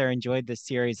everyone out there enjoyed this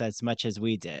series as much as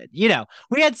we did.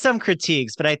 We had some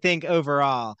critiques, but I think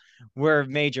overall we're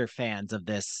major fans of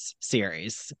this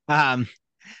series.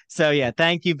 So yeah,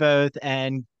 thank you both.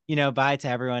 And bye to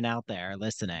everyone out there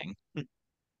listening.